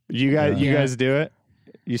it. You guys, Yeah. you guys do it.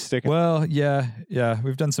 You stick. Well, yeah.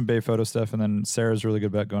 We've done some Bay Photo stuff, and then Sarah's really good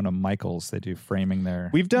about going to Michael's. They do framing there.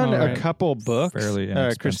 We've done All a right. couple books. Fairly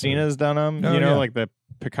inexpensive. Christina's done them. Oh, yeah. Like the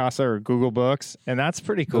Picasso or Google books, and that's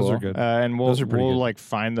pretty cool. Those are good. And we'll Those are pretty good. like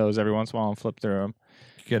find those every once in a while and flip through them.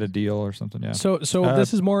 Get a deal or something. Yeah. So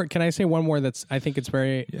this is more. Can I say one more? That's I think it's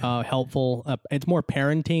very helpful. It's more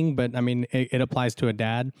parenting, but I mean it applies to a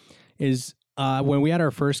dad. Is when we had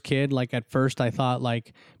our first kid, like at first I thought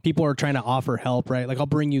like people are trying to offer help, right? Like I'll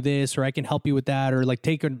bring you this, or I can help you with that, or like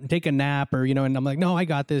take a nap, or and I'm like, no, I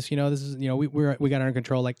got this. This is we got it under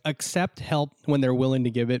control. Like accept help when they're willing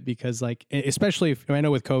to give it, because like especially if I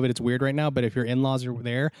know with COVID it's weird right now, but if your in-laws are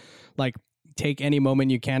there, like take any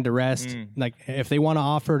moment you can to rest. Like if they want to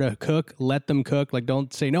offer to cook, let them cook. Like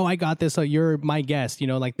don't say, no, I got this. You're my guest.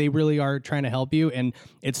 Like they really are trying to help you. And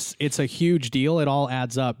it's a huge deal. It all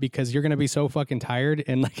adds up because you're going to be so fucking tired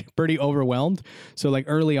and like pretty overwhelmed. So like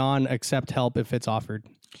early on, accept help if it's offered.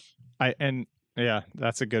 Yeah,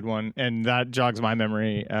 that's a good one. And that jogs my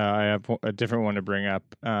memory. I have a different one to bring up.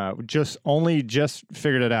 Just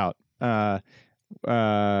figured it out.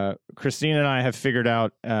 Christine and I have figured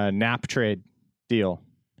out a nap trade deal.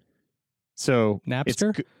 So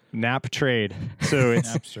Napster? Nap trade. So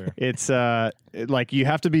it's like you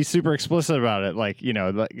have to be super explicit about it. Like,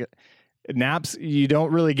 like naps, you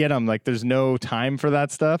don't really get them. Like there's no time for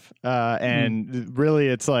that stuff. And really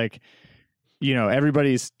it's like,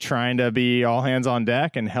 everybody's trying to be all hands on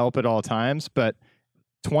deck and help at all times, but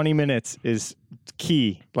 20 minutes is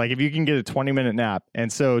key. Like if you can get a 20-minute nap,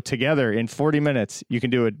 and so together in 40 minutes, you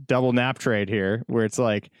can do a double nap trade here where it's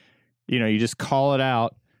like, you just call it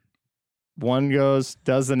out. One goes,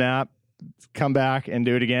 does the nap, come back and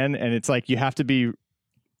do it again. And it's like, you have to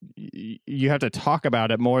talk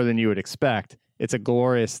about it more than you would expect. It's a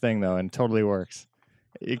glorious thing though, and totally works.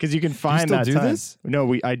 Because you can find do you that still do time. this? No,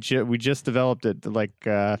 we just developed it like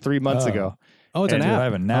 3 months ago. Oh, it's a Dude, nap. I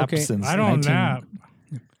haven't napped Okay. since I don't nap.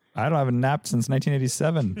 I don't have a nap since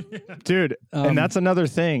 1987. Dude, and that's another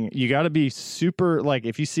thing. You got to be super, like,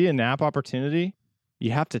 if you see a nap opportunity,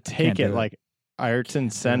 you have to take it like Ayrton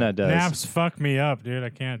Senna does. Naps fuck me up, dude. I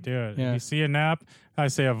can't do it. Yeah. If you see a nap, I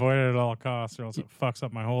say avoid it at all costs, or else it fucks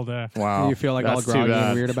up my whole day. Wow. You feel like all That's too groggy and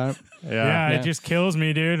bad. weird about it? Yeah, Yeah. it just kills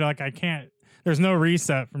me, dude. Like I can't. There's no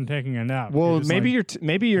reset from taking a nap. Well, You're just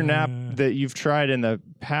maybe like, your nap that you've tried in the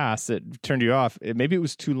past that turned you off, maybe it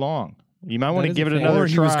was too long. You might want to is give a it thing. another Or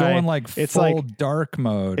he try. was going like It's full like- dark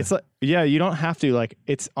mode. It's like, yeah, you don't have to. Like,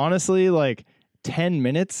 it's honestly like 10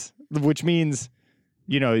 minutes, which means,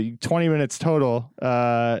 20 minutes total,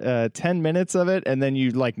 10 minutes of it, and then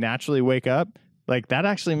you like naturally wake up. Like that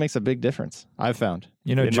actually makes a big difference, I've found.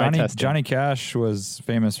 in my testing. Johnny Cash was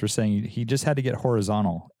famous for saying he just had to get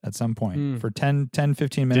horizontal at some point for 10,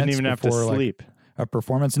 15 minutes. Didn't even have to before, sleep. Like, a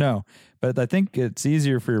performance. No, but I think it's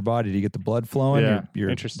easier for your body to get the blood flowing. Yeah, you're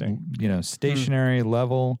interesting. Stationary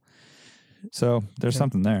level. So there's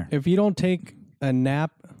something there. If you don't take a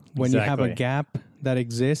nap when you have a Exactly. gap that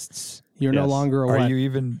exists, you're no Yes. longer Are what? you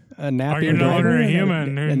even? A napping Are you no longer driver? a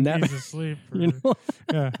human who And nap- needs to sleep? you know?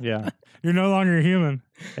 Yeah, Yeah, you're no longer a human.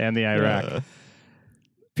 and the Iraq.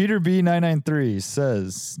 Peter B993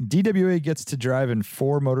 says DWA gets to drive in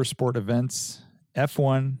 4 motorsport events: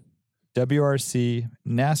 F1, WRC,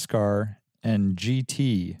 NASCAR, and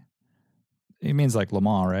GT. It means like Le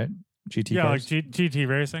Mans, right? GT Yeah, cars? like GT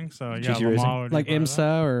racing. So yeah, GT Le Mans racing? would be Like part of that.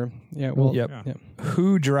 IMSA or well, Yep. Yeah.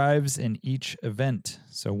 Who drives in each event?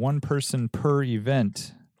 So one person per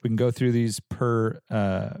event. We can go through these per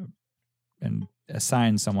and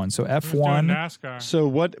assign someone. So Who's doing F1.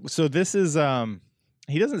 NASCAR. So this is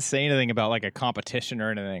he doesn't say anything about like a competition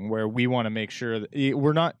or anything where we want to make sure that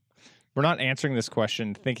we're not answering this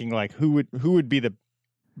question thinking like who would be the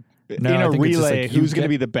No, in I a think it's just, relay like, you who's going to get-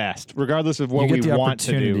 be the best regardless of you what get we the want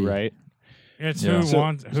to do, opportunity. right? It's Yeah.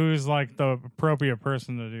 who's like the appropriate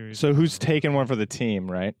person to do. So who's taking one for the team,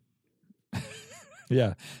 right?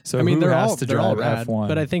 Yeah. So I mean, who they're has all to they're all drive rad, F1?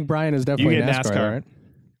 but I think Brian is definitely get NASCAR, NASCAR. right?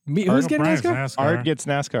 Me, who's getting Brian's NASCAR? Art gets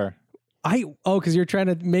NASCAR. Because you're trying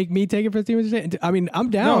to make me take it for the team. I mean, I'm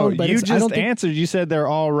down, No, but you I just don't think answered. You said they're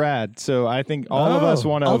all rad. So I think all of us Oh.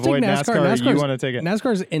 want to I'll take avoid NASCAR. NASCAR. You NASCAR's- want to take it.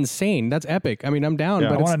 NASCAR's insane. That's epic. I mean, I'm down, Yeah.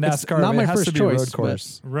 but I want a it's NASCAR. not my it has first to be choice. road but-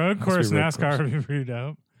 course. Road Has to course be road NASCAR course. would be pretty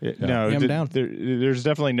dope. No, Yeah, I'm down. There's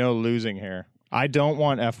definitely no losing here. I don't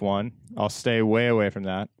want F1. I'll stay way away from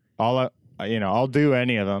that. I'll do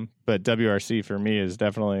any of them, but WRC for me is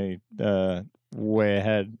definitely way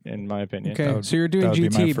ahead in my opinion. Okay, so you're doing that would be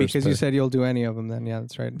my GT first because you pick. said you'll do any of them. Then yeah,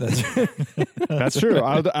 that's right. That's true.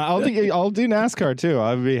 I'll do NASCAR too.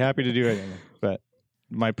 I'll be happy to do anything, but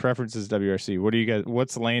my preference is WRC. What do you guys?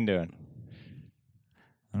 What's Lane doing?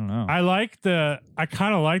 I don't know. I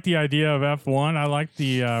kind of like the idea of F1. I like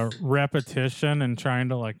the repetition and trying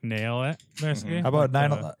to like nail it. Basically, How about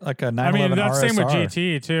like a 911 I mean, that's RSR? same with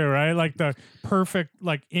GT too, right? Like the perfect,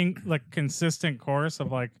 like consistent course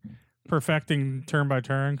of like perfecting turn by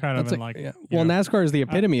turn, kind of, That's and like, like. yeah. you Well, know. NASCAR is the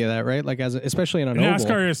epitome of that, right? Like especially in an oval.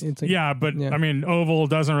 NASCAR is It's like- yeah, but yeah. I mean, oval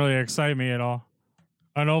doesn't really excite me at all.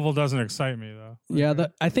 An oval doesn't excite me though. Yeah,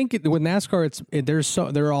 I think with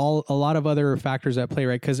NASCAR, there are a lot of other factors at play,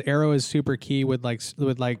 right? Because aero is super key with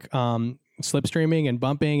slipstreaming and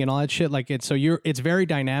bumping and all that shit. Like it's very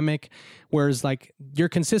dynamic. Whereas like you're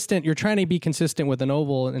trying to be consistent with an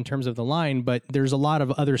oval in terms of the line, but there's a lot of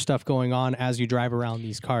other stuff going on as you drive around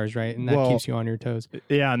these cars, right? And that keeps you on your toes.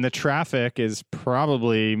 Yeah, and the traffic is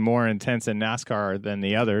probably more intense in NASCAR than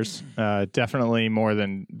the others. Definitely more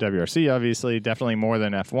than WRC, obviously. Definitely more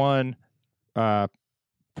than F1.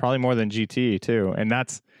 Probably more than GT too. And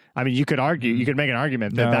that's, I mean, you could make an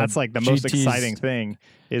argument that that's like the most exciting thing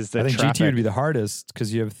is the traffic. GT would be the hardest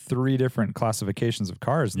because you have 3 different classifications of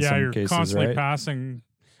cars in some you're cases, constantly right? passing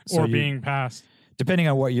or being passed. Depending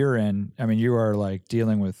on what you're in, I mean, you are like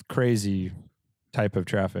dealing with crazy type of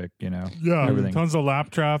traffic, you know? Yeah, everything. Tons of lap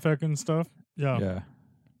traffic and stuff. Yeah. Yeah.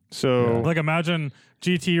 So, like imagine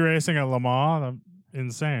GT racing at Le Mans.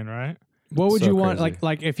 Insane, right? What would So you want? crazy.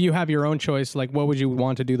 Like if you have your own choice, like what would you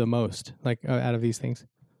want to do the most? Like out of these things?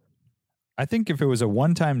 I think if it was a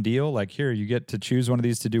one-time deal, like here, you get to choose one of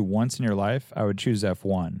these to do once in your life, I would choose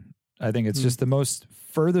F1. I think it's just the most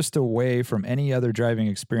furthest away from any other driving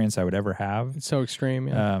experience I would ever have. It's so extreme,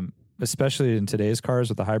 yeah. Especially in today's cars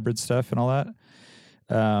with the hybrid stuff and all that.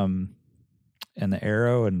 And the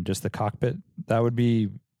aero and just the cockpit, that would be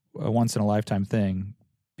a once-in-a-lifetime thing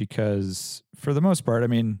because for the most part, I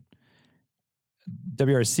mean,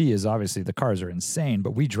 WRC is obviously the cars are insane,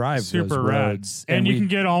 but we drive super those roads, and you can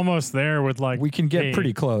get almost there with like we can get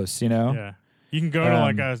pretty close, you know. Yeah, you can go to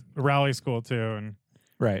like a rally school too, and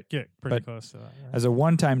get pretty close to that. Right? As a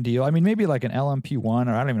one-time deal, I mean, maybe like an LMP1,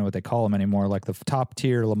 or I don't even know what they call them anymore. Like the top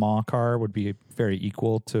tier Le Mans car would be very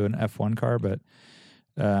equal to an F1 car, but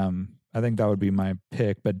I think that would be my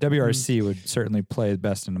pick. But WRC would certainly play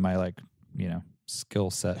best into my skill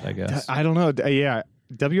set, I guess. I don't know. Yeah.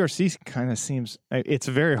 WRC kind of seems it's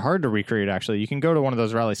very hard to recreate. Actually, you can go to one of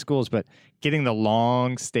those rally schools, but getting the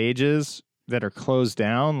long stages that are closed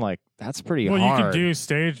down, like that's pretty hard. Well, you could do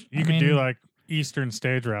stage. You could do like Eastern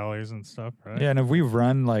stage rallies and stuff, right? Yeah, and if we've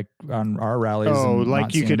run like on our rallies, and like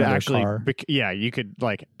not you seen could another actually, car. you could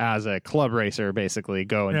like as a club racer basically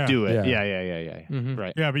go and do it. Yeah. Mhm.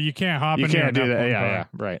 Right. Yeah, but you can't hop You into can't an do that. F1 Yeah, car. yeah.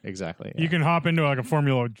 Right. Exactly. Yeah. You can hop into like a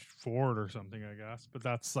Formula Ford or something, I guess, but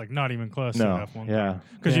that's like not even close to an F1 Yeah.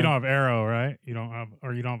 because you don't have aero, right? You don't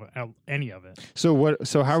have any of it. So what?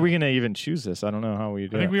 So how are we going to even choose this? I don't know how we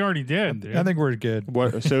do. I think we already did. Dude. I think we're good.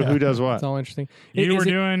 What? So who does what? It's all interesting. You were Is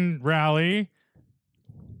it- doing rally.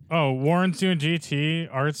 Oh, Warren's doing GT.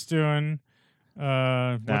 Art's doing what's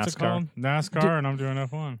NASCAR. it called? NASCAR, and I'm doing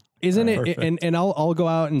F1. Isn't it? Perfect. And I'll go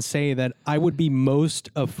out and say that I would be most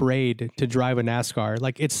afraid to drive a NASCAR.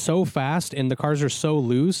 Like it's so fast and the cars are so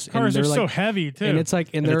loose. Cars and are they're so like, heavy too. and it's like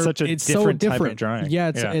And it's such a it's different so type of different. drawing.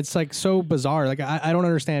 Yeah, it's like so bizarre. Like I don't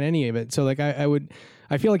understand any of it. So like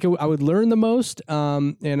I feel like I would learn the most,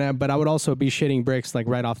 but I would also be shitting bricks like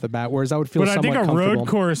right off the bat. Whereas I would feel but I somewhat think a road comfortable.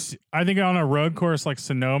 course. I think on a road course like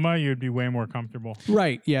Sonoma, you'd be way more comfortable.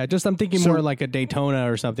 Right? Yeah. Just I'm thinking more like a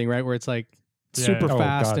Daytona or something, right? Where it's like super Oh,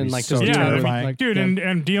 fast God, and it'd like be so just terrifying. like, dude, yeah.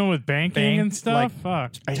 and dealing with banking and stuff.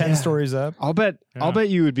 like, Fuck. 10 stories up. I'll bet Yeah.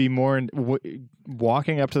 you would be more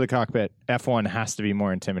walking up to the cockpit. F1 has to be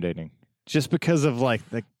more intimidating, just because of like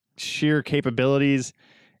the sheer capabilities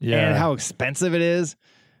and how expensive it is.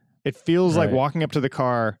 It feels like Right. walking up to the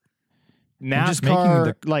car. just making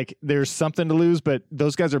NASCAR, like there's something to lose, but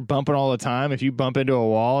those guys are bumping all the time. If you bump into a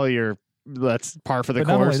wall, that's par for the But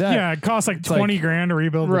not only course. that, Yeah, it costs like It's 20 like- grand to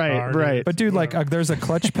rebuild the Right, car. right. dude. But dude, like there's a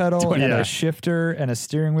clutch pedal and Yeah. a shifter and a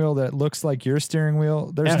steering wheel that looks like your steering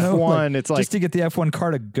wheel. There's F1, no like, it's like just to get the F1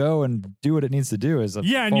 car to go and do what it needs to do is a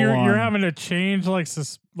Yeah, and you're full-on- having to change like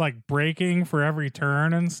braking for every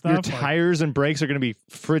turn and stuff. your like- tires and brakes are going to be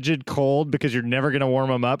frigid cold because you're never going to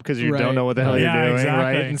warm them up because you Right. don't know what the hell Yeah, you're doing, exactly.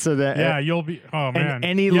 right? And so that yeah, you'll be. Oh man, and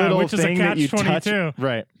any Yeah, little which is a thing that you touch, catch-22.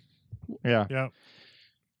 right? Yeah. Yeah.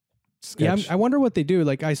 Yeah, sketch. I wonder what they do.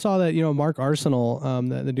 Like I saw that Mark Arsenal,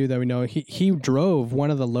 the dude that we know, he drove one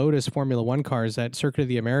of the Lotus Formula One cars at Circuit of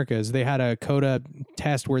the Americas. They had a COTA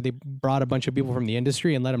test where they brought a bunch of people from the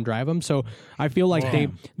industry and let them drive them. So I feel like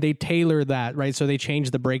they tailor that, right? So they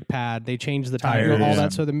changed the brake pad, they changed the tire, Tires. all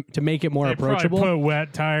that, so to make it more They probably approachable. put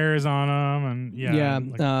wet tires on them, and Yeah,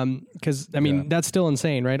 like- because I mean that's still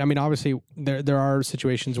insane, right? I mean, obviously there are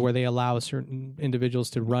situations where they allow certain individuals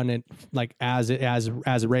to run it like as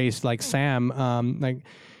a race, like Sam, like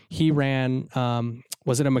he ran.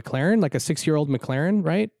 Was it a McLaren, like a 6-year-old McLaren,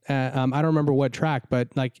 right? I don't remember what track, but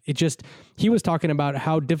like he was talking about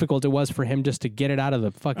how difficult it was for him just to get it out of the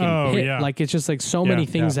fucking pit. yeah. Like it's just like so many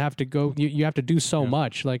things have to go. You have to do so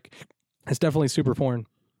much. Like it's definitely super foreign.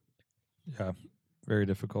 Yeah, Very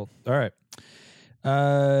difficult. All right.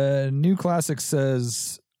 New Classic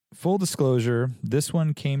says, full disclosure, this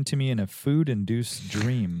one came to me in a food-induced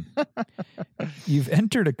dream. You've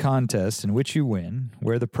entered a contest in which you win,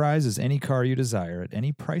 where the prize is any car you desire at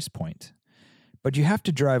any price point. But you have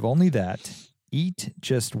to drive only that, eat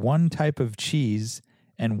just one type of cheese,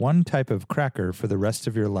 and one type of cracker for the rest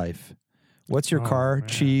of your life. What's your car,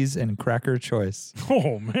 cheese, and cracker choice?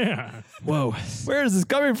 Oh, man. Whoa. Where is this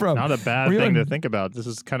coming from? Not a bad thing to think about. This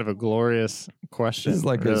is kind of a glorious question. This is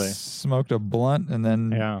like really. smoked a blunt and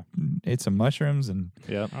then ate some mushrooms and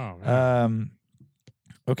Oh, man.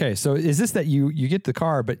 okay, so is this that you get the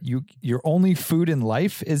car, but your only food in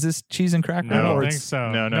life is this cheese and cracker? I don't or think it's-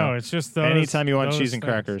 so. No. It's just those. Anytime you want those cheese and things.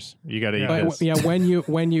 crackers, you got to eat Yeah. But this. yeah,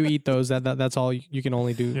 when you eat those, that's all you can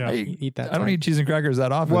only do. Yeah. Eat that. I don't eat cheese and crackers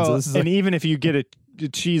that often. Well, so this is and even if you get a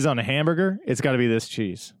cheese on a hamburger, it's got to be this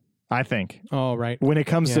cheese. I think Oh, right. when it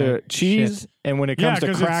comes Yeah, to cheese and when it Yeah, comes to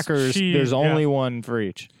 'cause it's crackers, cheese, there's yeah. only one for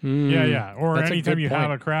each. Yeah. Or That's a anytime good you have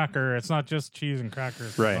point. a cracker, it's not just cheese and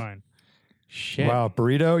crackers. Right. Fine. Shit. wow,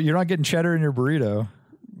 burrito. You're not getting cheddar in your burrito.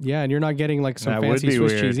 Yeah, and you're not getting like some That would fancy be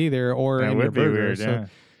Swiss weird. cheese either, or That in your would be burger. weird. So Yeah.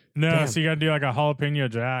 No, Damn. so you got to do like a jalapeno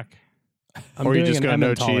jack. I'm Or you doing just an go no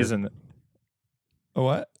Emmentaler. cheese and A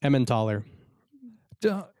what? Emmentaler.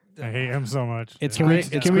 Don't- I hate him so much. It's Yeah.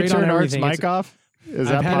 great. It's Can we great on turn Art's everything. mic It's- off?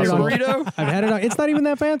 Is I've that had it on possible? Burrito? I've had it on. It's not even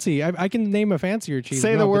that fancy. I can name a fancier cheese.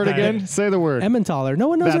 Say No, the but word that- again. Say the word. Emmentaler. No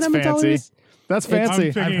one knows That's what Emmentaler fancy. is. That's I'm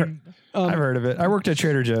fancy. thinking, I've heard of it. I worked at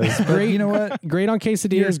Trader Joe's. But Great. you know what? Great on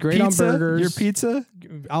quesadillas. Great pizza, on burgers. Your pizza?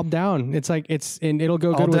 I'm down. It's like and it'll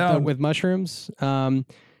go All good down. with mushrooms.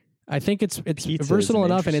 I think it's Pizza is versatile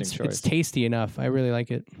an enough and interesting it's choice. tasty enough. I really like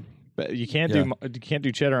it. But you can't Yeah.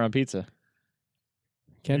 do cheddar on pizza.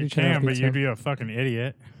 Can't you do cheddar can, but pizza. you'd be a fucking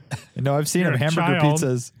idiot. No, I've seen You're them. a Hamburger child.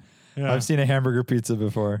 pizzas. Yeah. I've seen a hamburger pizza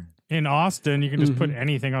before. In Austin, you can just put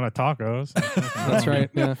anything on a tacos. That's right.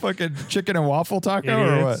 Yeah. Fucking chicken and waffle taco or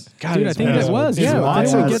what? Idiots. God, Dude, I it's think mad. that was. Is Yeah. Didn't we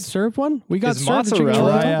mozzarella- get served one? We got is served the chicken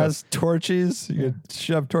mozzarella- and Dry waffle. ass torchies. You could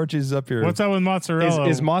shove torchies up your. What's up with mozzarella?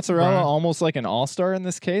 Is mozzarella Brian? almost like an all-star in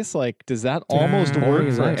this case? Like, does that almost work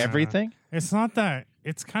Very for nice. everything? It's not that.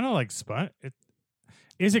 It's kind of like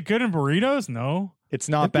Is it good in burritos? No. It's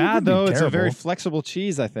not It bad wouldn't be though. It's a very terrible. flexible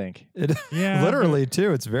cheese, I think. It, Yeah, literally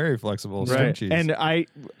too. It's very flexible. String cheese. And I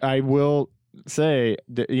will say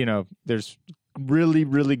that, there's really,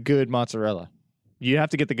 really good mozzarella. You have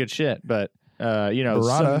to get the good shit, but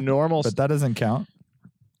Burrata, some normal. but that doesn't count.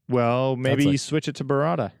 Well, maybe like- you switch it to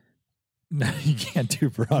burrata. No, you can't do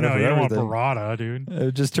burrata No, for you don't want everything. burrata, dude. It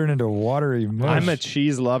would just turn into watery mush. I'm a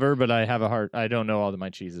cheese lover, but I have a heart. I don't know all of my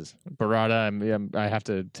cheeses. Burrata, I have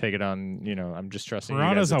to take it on. I'm just trusting you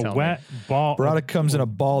guys Burrata's to a tell wet ball. Burrata comes in a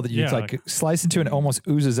ball that you Yeah, like slice into and it almost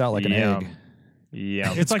oozes out like an Yum. egg. me.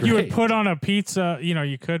 Yeah, It's like you would great. put on a pizza.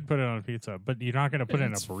 You could put it on a pizza, but you're not going to put it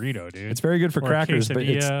in a burrito, dude. It's very good for Or a crackers, but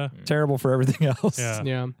it's quesadilla. terrible for everything else. Yeah.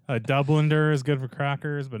 Yeah. A Dubliner is good for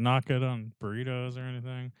crackers, but not good on burritos or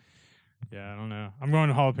anything. Yeah, I don't know. I'm going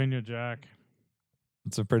to jalapeno jack.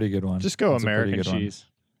 It's a pretty good one. just go It's a pretty American good one. cheese.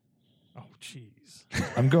 Oh, jeez.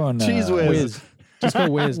 I'm going Cheese whiz. Whiz. Just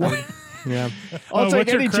go whiz, dude. Yeah. I'll take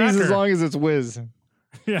what's your any cheese as cracker? long as it's whiz.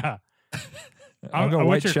 Yeah. I'm going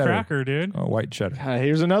what's white your cheddar. cracker, dude? Oh, white cheddar.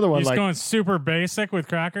 Here's another one. He's Like going super basic with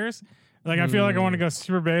crackers. Like I feel like I want to go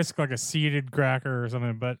super basic, like a seeded cracker or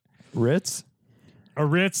something. But Ritz, a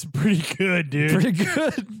Ritz, pretty good, dude. pretty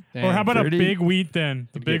good. Or how about Pretty- a big wheat then?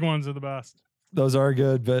 The big ones are the best. Those are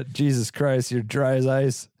good, but Jesus Christ, you're dry as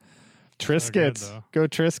ice. Triscuits. though. Go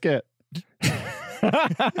Triscuit.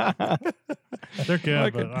 They're good,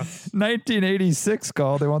 Like but a that's, 1986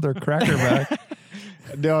 call. They want their cracker back.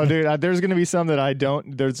 No, dude, there's going to be some that I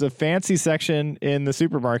don't. There's a fancy section in the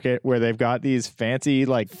supermarket where they've got these fancy,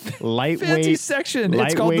 like, lightweight. Fancy section.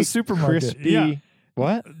 It's called the lightweight, supermarket. Crispy. Yeah.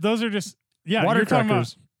 What? those are just Water you're talking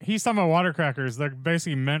crackers. about. He's talking about water crackers. They're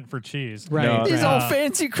basically meant for cheese. Right. No, These Yeah. all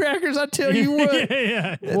fancy crackers, I tell you what.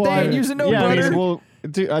 yeah. They ain't using no butter.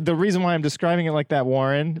 The reason why I'm describing it like that,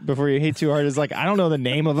 Warren, before you hate too hard, is like I don't know the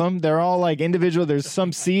name of them. They're all like individual. There's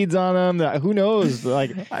some seeds on them. That who knows? Like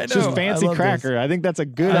I it's know. just fancy I love cracker. I think that's a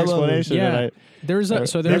good I love it. explanation. Yeah. that There's a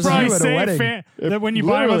so They there's probably you at a say wedding. that when you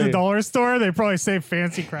buy them at Literally. the dollar store, they probably say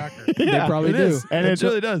fancy cracker. I, yeah, they probably It do. is. And it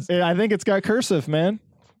really does. I think it's got cursive, man.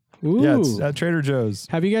 Ooh. Yeah, it's at Trader Joe's.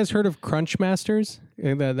 Have you guys heard of Crunch Masters?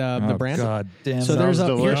 The Oh, brand? God damn. So there's Sounds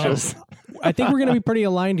a here- delicious. I think we're going to be pretty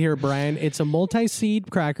aligned here, Brian. It's a multi-seed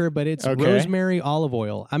cracker, but it's Okay. rosemary olive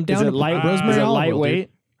oil. I'm Is down it to light? rosemary Is it olive oil, lightweight?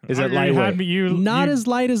 dude. Is it You lightweight? had me- you- Not you- as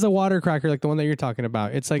light as a watercracker, like the one that you're talking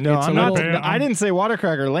about. It's like No, it's I'm a not. little, I didn't say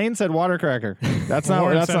watercracker. Lane said watercracker. That's not.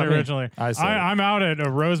 Warren That's said not it me. originally. I said it. I'm out at a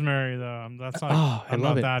rosemary though. That's not. Oh, I I'm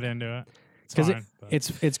love not it. that into it. It's because fine.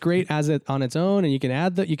 but- it's great as it on its own, and you can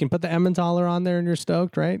add you can put the Emmentaler on there, and you're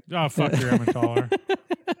stoked, right? oh fuck your Emmentaler.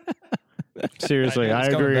 Seriously, I I knew it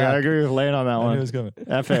was coming agree. back. I agree with Lane on that I knew it one. was coming.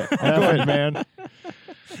 F it, F it, man.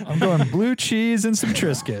 I'm going blue cheese and some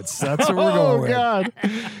Triscuits. That's what we're Oh going with. God,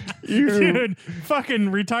 you Dude, fucking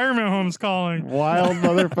retirement home's calling. wild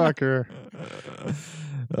motherfucker.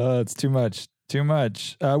 It's too much. Too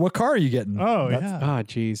much. What car are you getting? Oh That's yeah. Ah,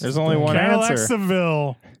 jeez. There's only one Cadillac answer.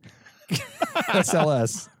 Seville.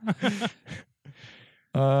 SLS.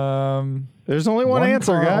 There's only one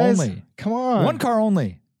answer, car guys. only. Come on. One car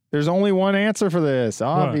only. There's only one answer for this.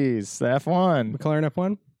 Obvious. The F1. McLaren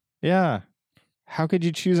F1. Yeah. How could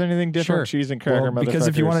you choose anything different? Sure. Cheese and cracker, Well, because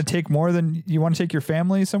if you motherfuckers? want to take more than you want to take your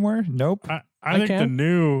family somewhere, nope. I think the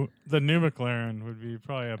new McLaren would be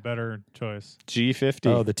probably a better choice. G50.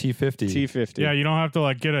 Oh, the T50. T50. Yeah, you don't have to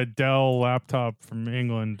like get a Dell laptop from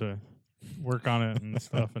England to work on it and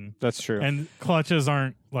stuff, and That's true. and clutches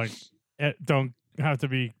aren't like don't have to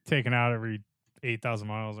be taken out every 8,000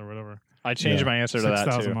 miles or whatever. I changed Yeah. my answer to that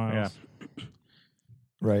 6,000 too. miles. Yeah.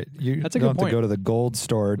 Right. You That's a don't good have point. to go to the gold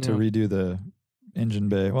store to Yeah. redo the engine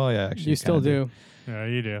bay. Well, yeah, actually. You still kinda do. Yeah,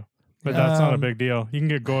 you do, but that's not a Um, big deal. You can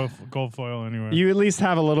get gold foil anywhere. You at least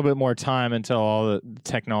have a little bit more time until all the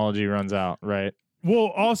technology runs out, right? Well,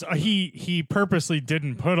 also he purposely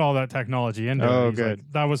didn't put all that technology into Oh, it. He's good.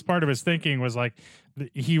 like- that was part of his thinking. Was like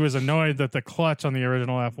he was annoyed that the clutch on the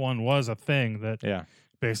original F1 was a thing that Yeah.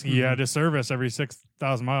 basically you had to service every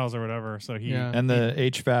 6,000 miles or whatever. So he Yeah. And the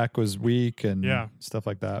HVAC was weak and Yeah. stuff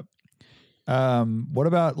like that. What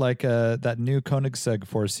about like that new Koenigsegg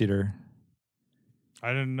four-seater? I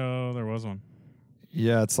didn't know there was one.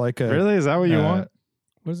 Yeah, it's like a Really? Is that what you uh, want?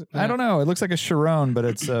 Was it? I don't know. It looks like a Chiron, but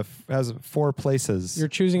it's has 4 places. You're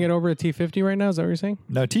choosing it over a T50 right now. Is that what you're saying?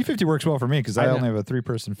 No, T50 works well for me because I I know. only have a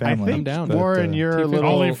 3-person I family. think, I'm down. but, Warren, you're a T50. little.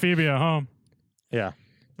 I'll leave Phoebe at home. Yeah.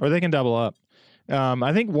 Or they can double up.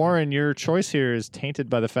 I think, Warren, your choice here is tainted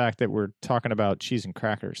by the fact that we're talking about cheese and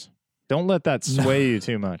crackers. Don't let that sway you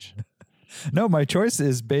too much. No, my choice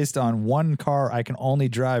is based on one car I can only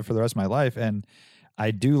drive for the rest of my life, and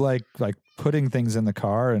I do like putting things in the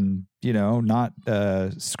car and not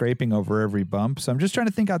scraping over every bump. So I'm just trying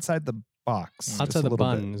to think outside the box, just Outside a the little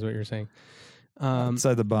bun bit. is what you're saying.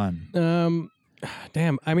 Outside the bun.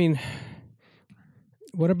 Damn. I mean,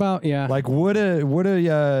 what about Like would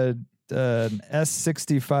a an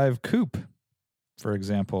S65 coupe, for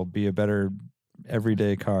example, be a better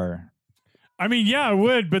everyday car? I mean, yeah, I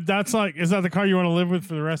would, but that's like, is that the car you want to live with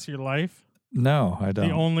for the rest of your life? No, I don't.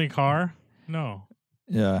 The only car? No.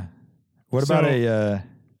 Yeah. What about So- a?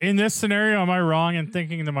 In this scenario, am I wrong in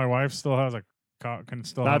thinking that my wife still has a car? Can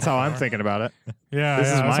still That's have a how I'm car? thinking about it. Yeah, This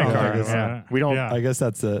is that's my how I car. think about Yeah. it. We don't- Yeah. I guess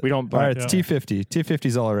that's a. We don't. All right, it's Yeah. T50.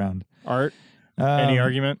 T50's all around. Art, any Um,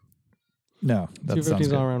 argument? No, that sounds 250s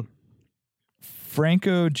good. all around?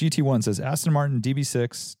 Franco GT1 says Aston Martin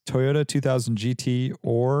DB6, Toyota 2000 GT,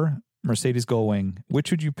 or Mercedes Gullwing. Which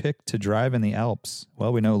would you pick to drive in the Alps?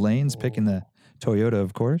 Well, we know Lane's picking the Toyota,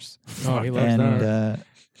 of course. Oh, he loves And that.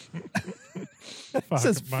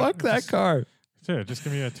 says, fuck that car. Dude, just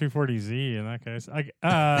give me a 240Z in that case.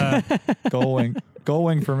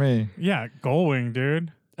 Gullwing for me. Yeah, Gullwing,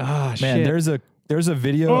 dude. Ah, Man, shit. there's a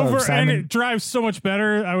video Over of Simon. and it drives so much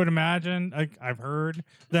better, I would imagine. I've heard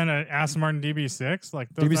than an Aston Martin DB6. Like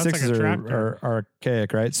those, that's like DB6s a tractor. are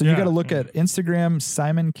archaic, right? So you Yeah. got to look at Instagram.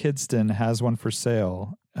 Simon Kidston has one for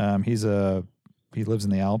sale. He lives in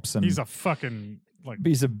the Alps and He's a fucking like.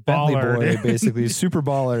 he's a Bentley baller, boy, dude. basically super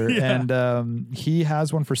baller. Yeah. And he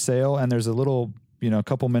has one for sale. And there's a little,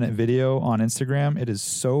 couple-minute video on Instagram. It is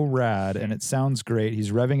so rad and it sounds great.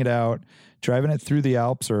 He's revving it out, driving it through the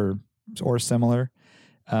Alps or similar.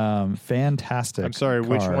 Fantastic. I'm sorry.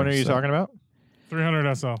 Which car. one are you So, talking about?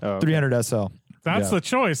 300 SL. Oh, okay. 300 SL. That's yeah. the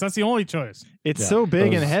choice. That's the only choice. It's Yeah, so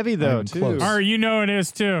big and those heavy, aren't though, even too. close. Or it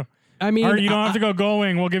is too. I mean, Or you don't have to go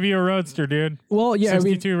Gullwing. We'll give you a Roadster, dude. Well, yeah, I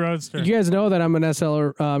mean, 62 Roadster. you guys know that I'm an SL,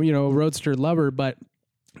 Roadster lover, but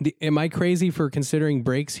am I crazy for considering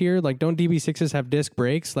brakes here? Like, don't DB6s have disc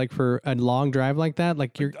brakes? Like for a long drive like that,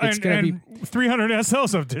 like it's gonna be. 300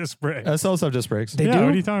 SLs have disc brakes. SLs have disc brakes. They yeah, do?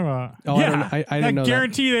 what are you talking about? Oh, I yeah, don't- I didn't know that.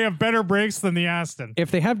 guarantee they have better brakes than the Aston. If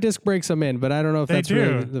they have disc brakes, I'm in, but I don't know if They that's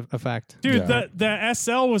really do. a fact. Dude, Yeah. the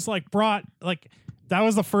SL was like brought like that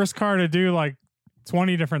was the first car to do like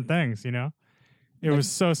 20 different things. It was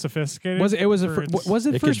so sophisticated. Was it? Was it? for its- Was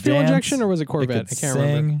it It first could fuel dance, injection or was it It Corvette? could I can't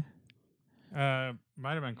remember. sing.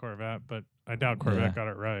 Might have been Corvette, but I doubt Corvette got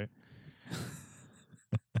it right.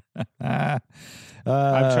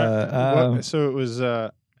 So it was.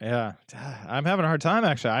 Yeah, I'm having a hard time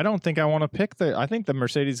actually. I don't think I want to pick I think the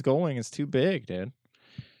Mercedes Gullwing is too big, dude.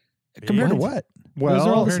 Compared to what? Well, those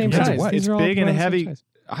are all the same size. It's big and heavy.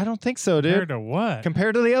 I don't think so, dude. Compared to what?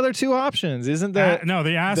 Compared to the other two options, isn't the no?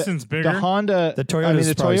 The Aston's bigger. The Honda, the Toyota's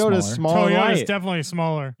the Toyota's small. Toyota's definitely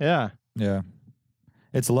smaller. Yeah, yeah.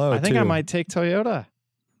 It's low. I think too. I might take Toyota.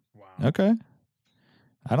 Wow. Okay.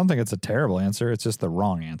 I don't think it's a terrible answer. It's just the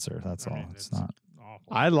wrong answer. That's all. It's not. Awful.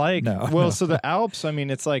 I like. No, well, no. so the Alps. I mean,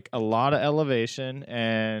 it's like a lot of elevation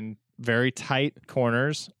and very tight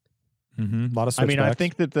corners. A lot of. I mean, I switchbacks.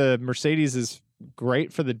 think that the Mercedes is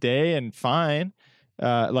great for the day and fine.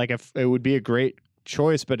 Like if it would be a great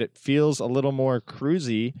choice, but it feels a little more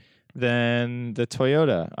cruisy than the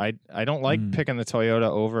Toyota. I don't like picking the Toyota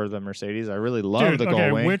over the Mercedes. I really love the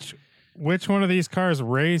Gullwing. Which one of these cars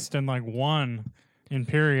raced and like won in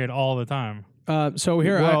period all the time? So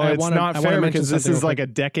here, well, I it's want not to fair mention because this something is real like a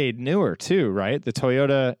decade newer too, right? The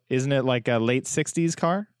Toyota, isn't it like a late '60s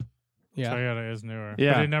car? yeah. Toyota is newer.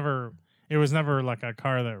 Yeah. But it was never like a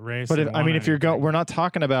car that raced. But and won if you're anything. we're not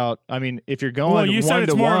talking about. I mean, if you're going, well, you said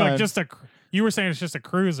it's more one, like just a. You were saying it's just a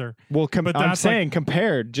cruiser. Well, but I'm that's saying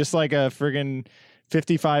compared, just like a friggin'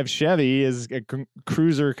 55 Chevy is a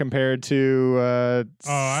cruiser compared to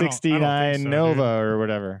 69 so, Nova dude. or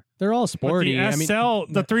whatever. They're all But sporty. the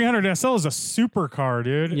SL, the 300 SL is a supercar,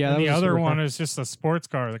 dude. Yeah, and that the was a other supercar. one is just a sports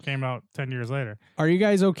car that came out 10 years later. Are you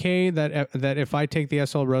guys okay that if I take the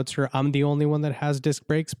SL Roadster, I'm the only one that has disc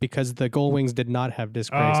brakes because the Gullwings did not have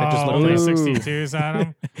disc brakes? I just looked only at it. 62s had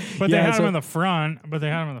them, but they Yeah, had so- them in the front.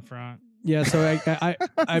 Yeah, so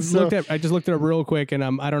I've looked at. I just looked it up real quick, and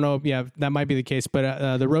I don't know. Yeah, that might be the case.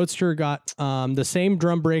 But the Roadster got the same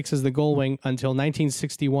drum brakes as the Gullwing until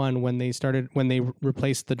 1961 when they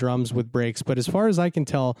replaced the drums with brakes. But as far as I can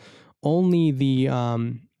tell, only the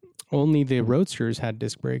Roadsters had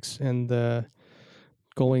disc brakes, and the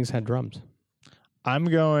Gullwings had drums. I'm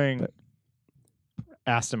going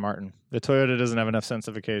Aston Martin. The Toyota doesn't have enough sense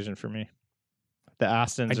of occasion for me. The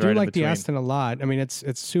Aston's I do right like in the between. Aston a lot. I mean, it's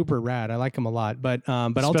super rad. I like them a lot. But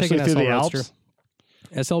I'll take Especially an through SL the Roadster.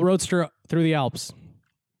 Alps. SL Roadster through the Alps.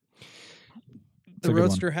 a The good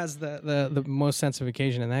Roadster has the most sense of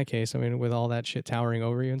occasion in that case. I mean, with all that shit towering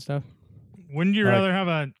over you and stuff. Wouldn't you All right. rather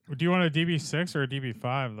have do you want a DB6 or a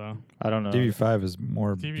DB5 though? I don't know. DB5 is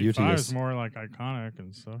more DB5 beauteous. is more like iconic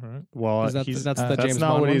and stuff, right? Well, Is that he's, that's the that's James not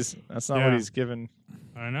Bond what one? he's. That's not what Yeah. he's given.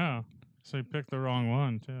 I know. So you picked the wrong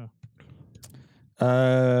one too.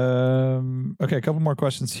 Okay, a couple more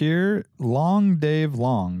questions here. Long Dave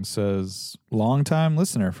Long says, long time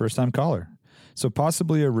listener, first time caller. So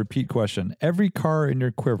possibly a repeat question. Every car in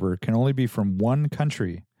your quiver can only be from one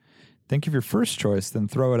country. Think of your first choice, then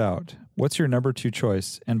throw it out. What's your number 2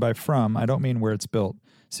 choice? And by from, I don't mean where it's built.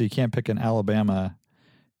 So you can't pick an Alabama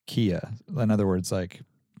Kia. In other words, like you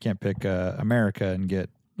can't pick America and get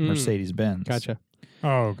Mercedes-Benz. Gotcha.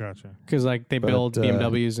 Oh, gotcha. Because like they But, build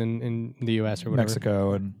BMWs in the U.S. or whatever.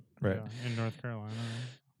 Mexico and right. Yeah, in North Carolina.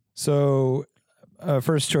 Right? So,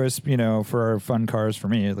 first choice, for our fun cars, for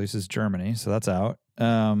me at least, is Germany. So that's out.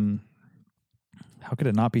 How could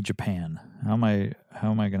it not be Japan? How am I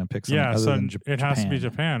going to pick something Yeah, other so than it has to be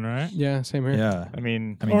Japan, right? Yeah, same here. Yeah. I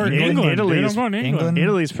mean, Or England. Dude, I'm Italy's, going to England.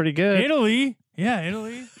 Italy's pretty good. Italy. Yeah,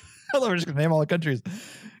 Italy. I thought we were just going to name all the countries.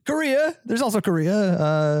 Korea. There's also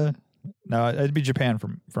Korea. No, it'd be Japan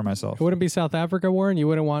for myself. It wouldn't be South Africa, Warren. You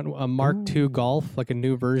wouldn't want a Mark II Golf, like a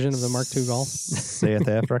new version of the Mark II Golf. South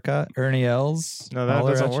Africa. Ernie Els. No, that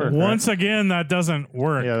Holler doesn't at you. work. Once again, that doesn't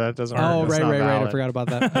work. Yeah, that doesn't work. Oh, That's right. not I valid. forgot about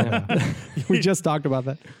that. Yeah. We just talked about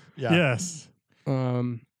that. Yeah. Yes.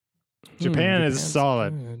 Japan is Japan's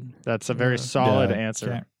solid. good. That's a very Yeah. solid Yeah,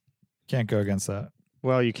 answer. Can't go against that.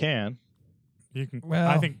 Well, you can. You can. Well-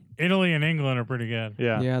 I think Italy and England are pretty good.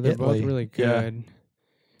 Yeah. Yeah, they're Italy. both really Yeah. good.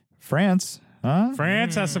 France. Huh?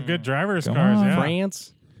 France has some good drivers Come cars. on. Yeah.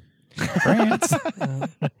 France. France.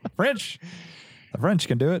 French. The French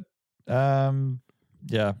can do it.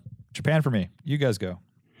 Yeah. Japan for me. You guys go.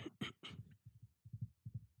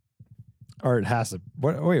 Art has to.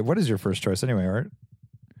 What is your first choice anyway, Art?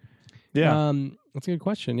 Yeah. That's a good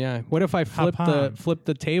question. Yeah. What if I flip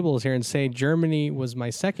the tables here and say Germany was my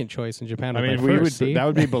second choice and Japan I was mean, my we first? would. See? That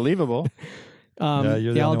would be believable.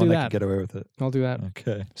 You're the I'll only do one that. can get away with it. I'll do that.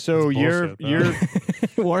 Okay. So That's you're bullshit, though.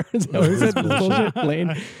 you're Warren's always at bullshit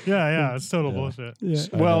lane. Yeah, it's total Yeah. bullshit. Yeah.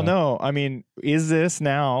 well, no. I mean, was this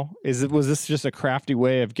just a crafty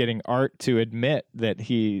way of getting Art to admit that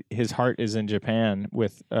his heart is in Japan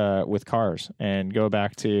with cars and go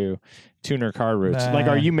back to tuner car roots? Nah. Like,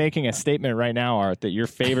 are you making a statement right now, Art, that your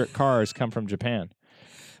favorite cars come from Japan?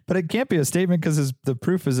 But it can't be a statement because the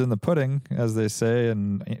proof is in the pudding, as they say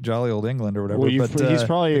in jolly old England or whatever. Well, but he's the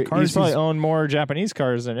probably cars owned more Japanese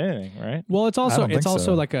cars than anything, right? Well, it's also don't think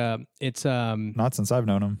so. like it's not since I've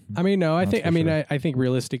known him. I mean, no, That's for sure. I think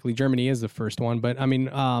realistically Germany is the first one, but I mean,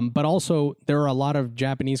 but also there are a lot of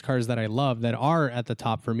Japanese cars that I love that are at the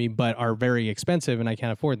top for me, but are very expensive and I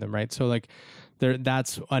can't afford them, right? So like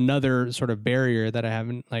that's another sort of barrier that I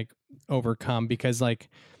haven't like overcome because like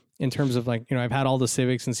in terms of like, I've had all the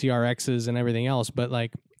Civics and CRXs and everything else, but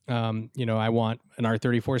like, I want an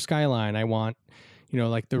R34 Skyline. I want,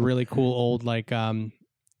 like the really cool old, like, I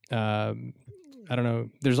don't know,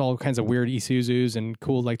 there's all kinds of weird Isuzus and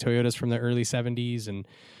cool like Toyotas from the early 70s and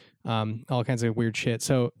all kinds of weird shit.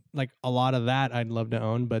 So like a lot of that I'd love to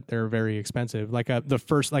own, but they're very expensive. Like the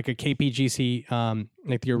first, like a KPGC,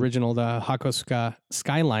 like the original, the Hakosuka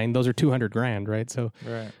Skyline, those are $200,000, right? So,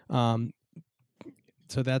 Right.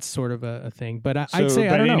 so that's sort of a thing. But I'd So, say,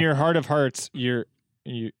 I but don't in know. your heart of hearts,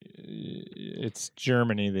 it's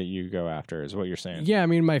Germany that you go after, is what you're saying. Yeah, I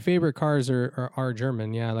mean, my favorite cars are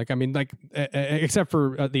German. Yeah, like I mean, like except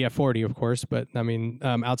for the F40, of course. But I mean,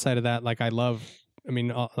 outside of that, like I love. I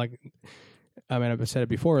mean, I've said it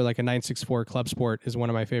before. Like a 964 Club Sport is one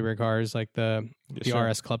of my favorite cars. Like the Sure.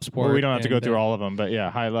 RS Club Sport. Well, we don't have to go and, through all of them, but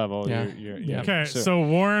yeah, high level. Yeah. You're Okay, so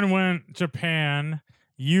Warren went Japan,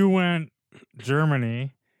 you went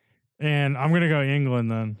Germany, and I'm gonna go England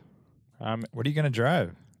then. What are you going to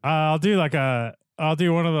drive? I'll do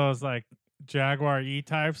one of those like Jaguar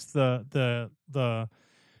E-types, the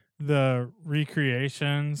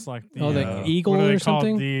recreations, like the Eagle what are they or called?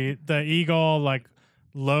 something? The Eagle, like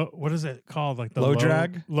what is it called? Like the Low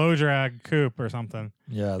drag? low drag coupe or something.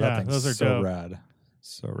 Yeah, that Yeah, thing's those are so dope. rad.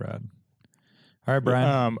 So rad. All right,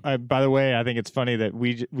 Brian. By the way, I think it's funny that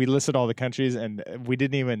we listed all the countries and we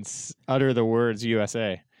didn't even utter the words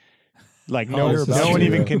USA. Like no you're about one to.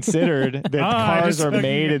 even considered that I cars just are took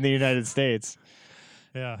made you. in the United States.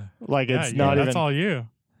 Yeah, Like it's not that's even. all you.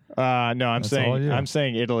 No, I'm That's all you.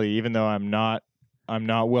 saying Italy, even though I'm not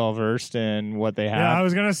well versed in what they have. Yeah, I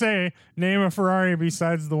was gonna say name a Ferrari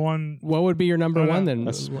besides the one. What would be your number Oh, no. one then?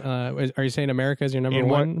 That's- Are you saying America is your number In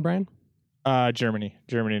what- one, Brian? Germany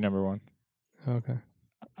number one. Okay.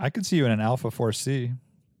 I could see you in an Alpha 4C.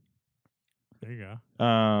 There you go.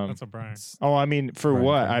 Um, That's a Brian. Oh, I mean, for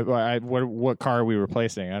Right, what? what car are we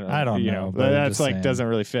replacing? I don't you know, but I'm That's just like saying. doesn't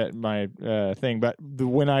really fit my thing. But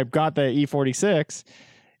when I got the E46,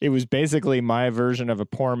 it was basically my version of a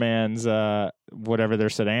poor man's whatever their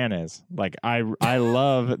sedan is. Like I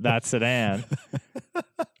love that sedan.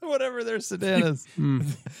 Whatever their sedan is.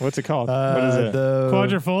 What's it called? What is it? The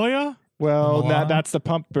Quadrifoglio? Well, Milan? that's the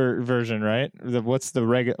pump version, right? What's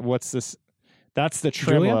this? That's the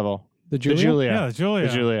trim Julia? level. The The Julia? Julia. Yeah, Julia.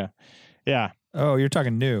 The Julia. Yeah. Oh, you're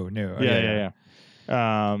talking new. Yeah.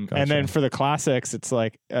 And then Gotcha. for the classics, it's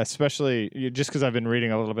like, especially just because I've been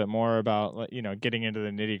reading a little bit more about, like, getting into the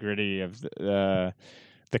nitty gritty of the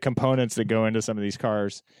components that go into some of these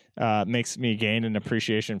cars, makes me gain an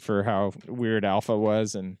appreciation for how weird Alpha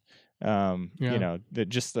was, and that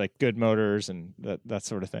just like good motors and that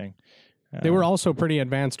sort of thing. They were also pretty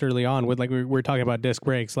advanced early on with, like, we were talking about disc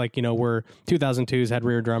brakes, like, where 2002s had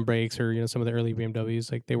rear drum brakes, or, some of the early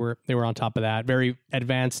BMWs, like they were on top of that. Very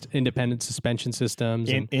advanced independent suspension systems.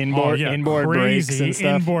 Inboard brakes crazy and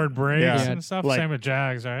stuff. inboard brakes Yeah. and stuff. Like- Same with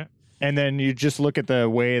Jags, right? And then you just look at the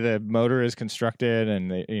way the motor is constructed, and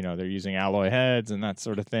they're using alloy heads and that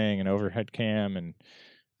sort of thing, and overhead cam, and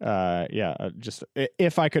just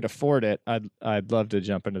if I could afford it, I'd love to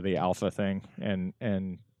jump into the Alpha thing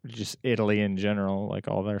and just Italy in general, like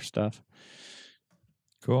all their stuff.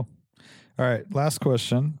 Cool. All right, last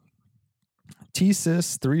question.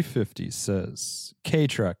 TSYS 350 says,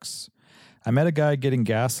 K-Trucks. I met a guy getting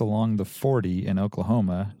gas along the 40 in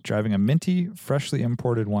Oklahoma, driving a minty, freshly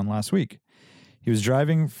imported one last week. He was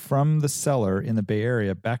driving from the cellar in the Bay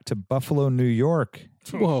Area back to Buffalo, New York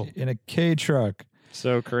Whoa. in a K-Truck.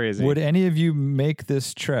 So crazy. Would any of you make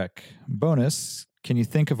this trek? Bonus, can you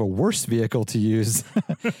think of a worse vehicle to use?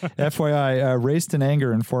 FYI, raced in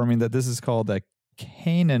anger, informing that this is called a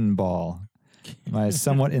Cannonball. My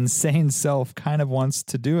somewhat insane self kind of wants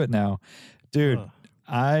to do it now. Dude,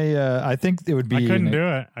 I think it would be I couldn't an do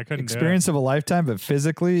it. I couldn't experience of a lifetime, but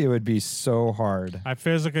physically it would be so hard. I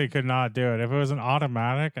physically could not do it. If it was an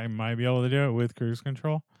automatic, I might be able to do it with cruise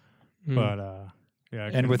control. But yeah.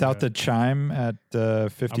 And without the chime at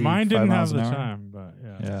 50 mine didn't have miles the an hour. chime, but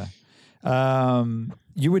yeah. Yeah.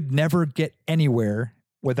 You would never get anywhere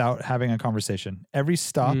without having a conversation. Every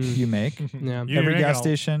stop you make, Yeah. every gas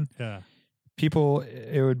station, Yeah. people,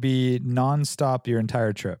 it would be nonstop your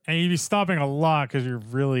entire trip. And you'd be stopping a lot because you're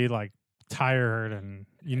really like tired and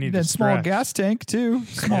you need Then to small stretch. gas tank too.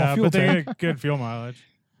 Small Yeah, fuel but they tank. get good fuel mileage.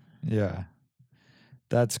 Yeah.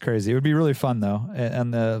 That's crazy. It would be really fun though.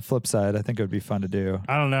 And the flip side, I think it would be fun to do.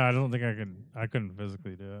 I don't know. I don't think I could. I couldn't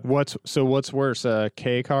physically do it. What's worse, a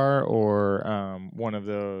K car or one of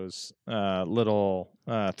those little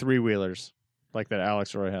 3-wheelers like that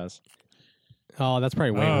Alex Roy has? Oh, that's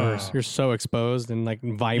probably way Oh. worse. You're so exposed and like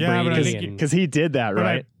vibrating. Yeah, but I think and- Because he did that, But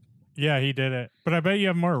right? Yeah, he did it. But I bet you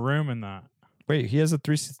have more room in that. Wait, he has a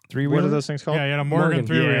three What wheeler? are those things called? Yeah, he had a Morgan Morgan.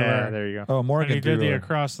 3-wheeler. Yeah, there you go. Oh, and Morgan he did the three-wheeler.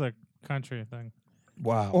 across the country thing.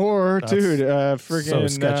 Wow. Or, That's dude, so friggin'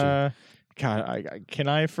 sketchy. God, can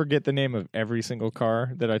I forget the name of every single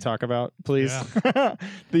car that I talk about, please?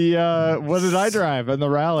 Yeah. What did I drive in the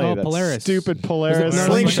rally? Oh, That Polaris. Stupid Polaris. No,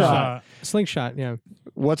 Slingshot. Slingshot, yeah.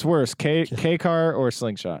 What's worse, K car or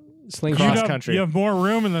Slingshot? Slingshot. Cross country. You have more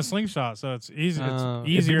room in the slingshot, so it's easy. Oh. It's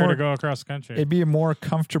easier more- to go across the country. It'd be a more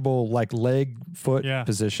comfortable like leg foot Yeah.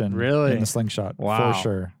 position Really? in the slingshot. Wow. For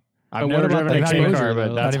sure. I've But never what about driven the a K exposure, car, but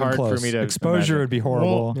though? that's Not even hard close. for me to Exposure imagine. would be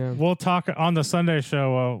horrible. Yeah. We'll talk on the Sunday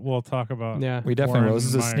show. We'll talk about. Yeah. We definitely will. more This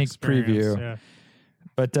is a my sneak experience, preview. Yeah.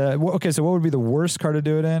 But okay, so what would be the worst car to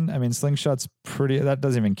do it in? I mean, slingshot's pretty. That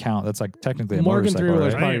doesn't even count. That's like technically a Morgan motorcycle, 3-wheeler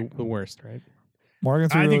is right? probably the worst, right? Morgan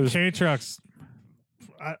I think 3-wheelers. K-Trucks.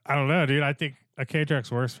 I don't know, dude. I think a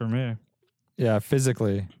K-Truck's worse for me Yeah,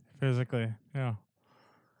 physically. physically. Yeah.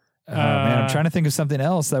 Man, I'm trying to think of something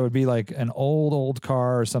else that would be like an old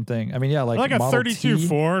car or something. I mean, yeah, like a Model 32 T.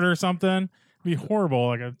 Ford or something. It'd be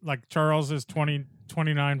horrible. Like Charles's 29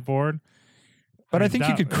 Ford. But I mean, think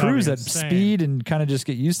you could that'd be cruise at insane. speed and kind of just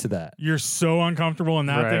get used to that. You're so uncomfortable in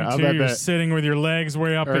that Right, I'll thing too. bet You're that. sitting with your legs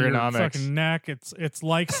way up in your Ergonomics. fucking neck. It's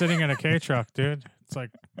like sitting in a K truck, dude. It's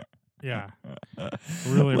like, yeah,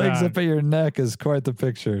 really Legs bad. up at your neck is quite the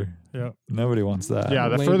picture. Yep. Nobody wants that. Yeah,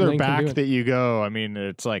 the Lane- further Lane can do back it. that you go, I mean,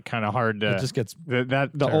 it's like kind of hard to. It just gets the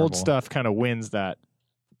terrible. old stuff kind of wins that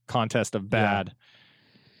contest of bad.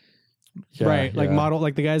 yeah, right. Like yeah. model,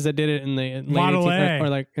 like the guys that did it in the late Model 18 A. or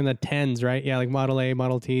like in the 10s, right? Yeah, like Model A,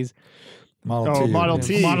 Model Ts. Model Oh, T. Model Yeah.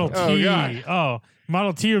 T. Model Oh, T. God. Oh,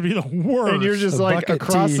 Model T would be the worst. And you're just A like bucket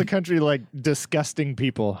across T. the country, like disgusting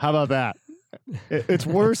people. How about that? It's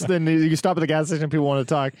worse than you stop at the gas station and people want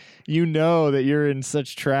to talk. You know that you're in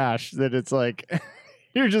such trash that it's like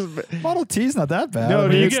you're just. Model T's not that bad. No, I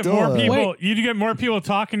mean, dude, you it's get still more a- people. You get more people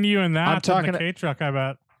talking to you in I'm that than talking the K truck. I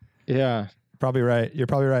bet. Yeah. Probably right. You're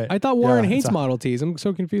probably right. I thought Warren Yeah, hates it's a- Model Ts. I'm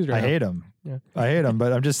so confused right I now. hate them. Yeah. I hate them,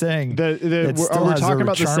 but I'm just saying. It still we're has a talking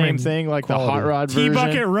about the same charming thing, like the hot quality. rod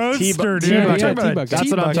T-bucket version. Roadster, dude. Yeah, T-bucket. T-bucket. That's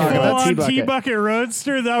what I'm talking Full about. on T-bucket. T-bucket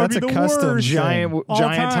Roadster. That That's would be a the custom worst. Giant All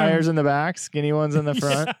giant time. tires in the back, skinny ones in the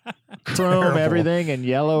front, chrome Terrible. everything, and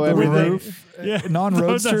yellow The everything. roof. Yeah.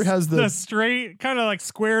 Non-roadster has the the. straight, kind of like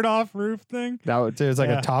squared off roof thing. That would Dude, it's like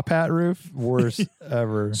Yeah. a top hat roof. Worst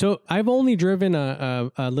ever. So I've only driven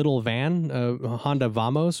a little van, a Honda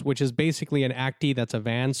Vamos, which is basically an Acti that's a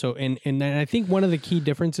van. So and I think one of the key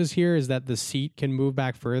differences here is that the seat can move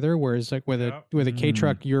back further, whereas like with a K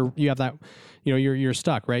truck, you have that, you're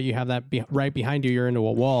stuck, right? You have that right behind you. You're into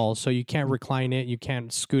a wall, so you can't recline it, you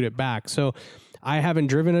can't scoot it back. So I haven't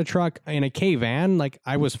driven a truck in a K van. Like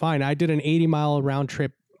I was fine. I did an 80-mile round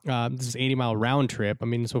trip. This is 80-mile round trip. I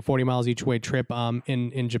mean, so 40 miles each way trip.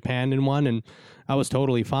 In Japan in one, and I was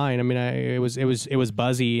totally fine. I mean, it was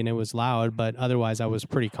buzzy and it was loud, but otherwise I was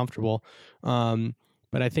pretty comfortable.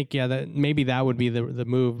 But I think that maybe that would be the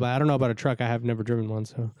move. But I don't know about a truck. I have never driven one,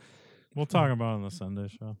 so We'll talk about it on the Sunday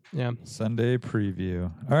show. yeah. Sunday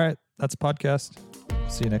preview. All right. That's a podcast.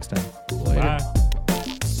 See you next time. Bye.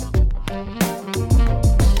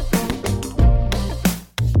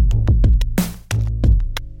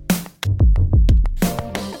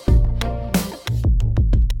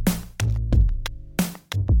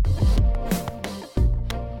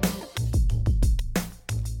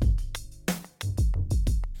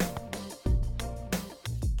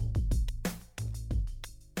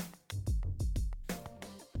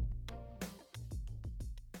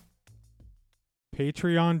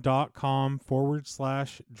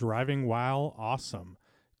 Patreon.com/driving while awesome.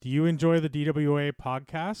 Do you enjoy the DWA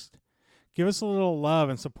podcast? Give us a little love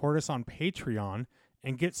and support us on Patreon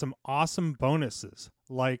and get some awesome bonuses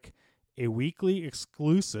like a weekly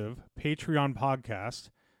exclusive Patreon podcast,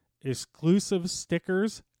 exclusive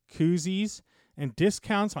stickers, koozies, and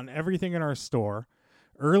discounts on everything in our store,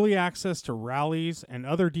 early access to rallies and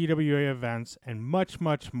other DWA events, and much,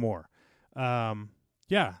 much more.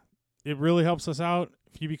 Yeah, it really helps us out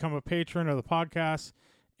if you become a patron of the podcast,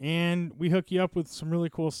 and we hook you up with some really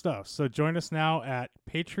cool stuff. So join us now at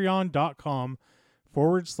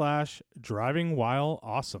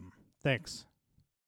patreon.com/drivingwhileawesome. Thanks.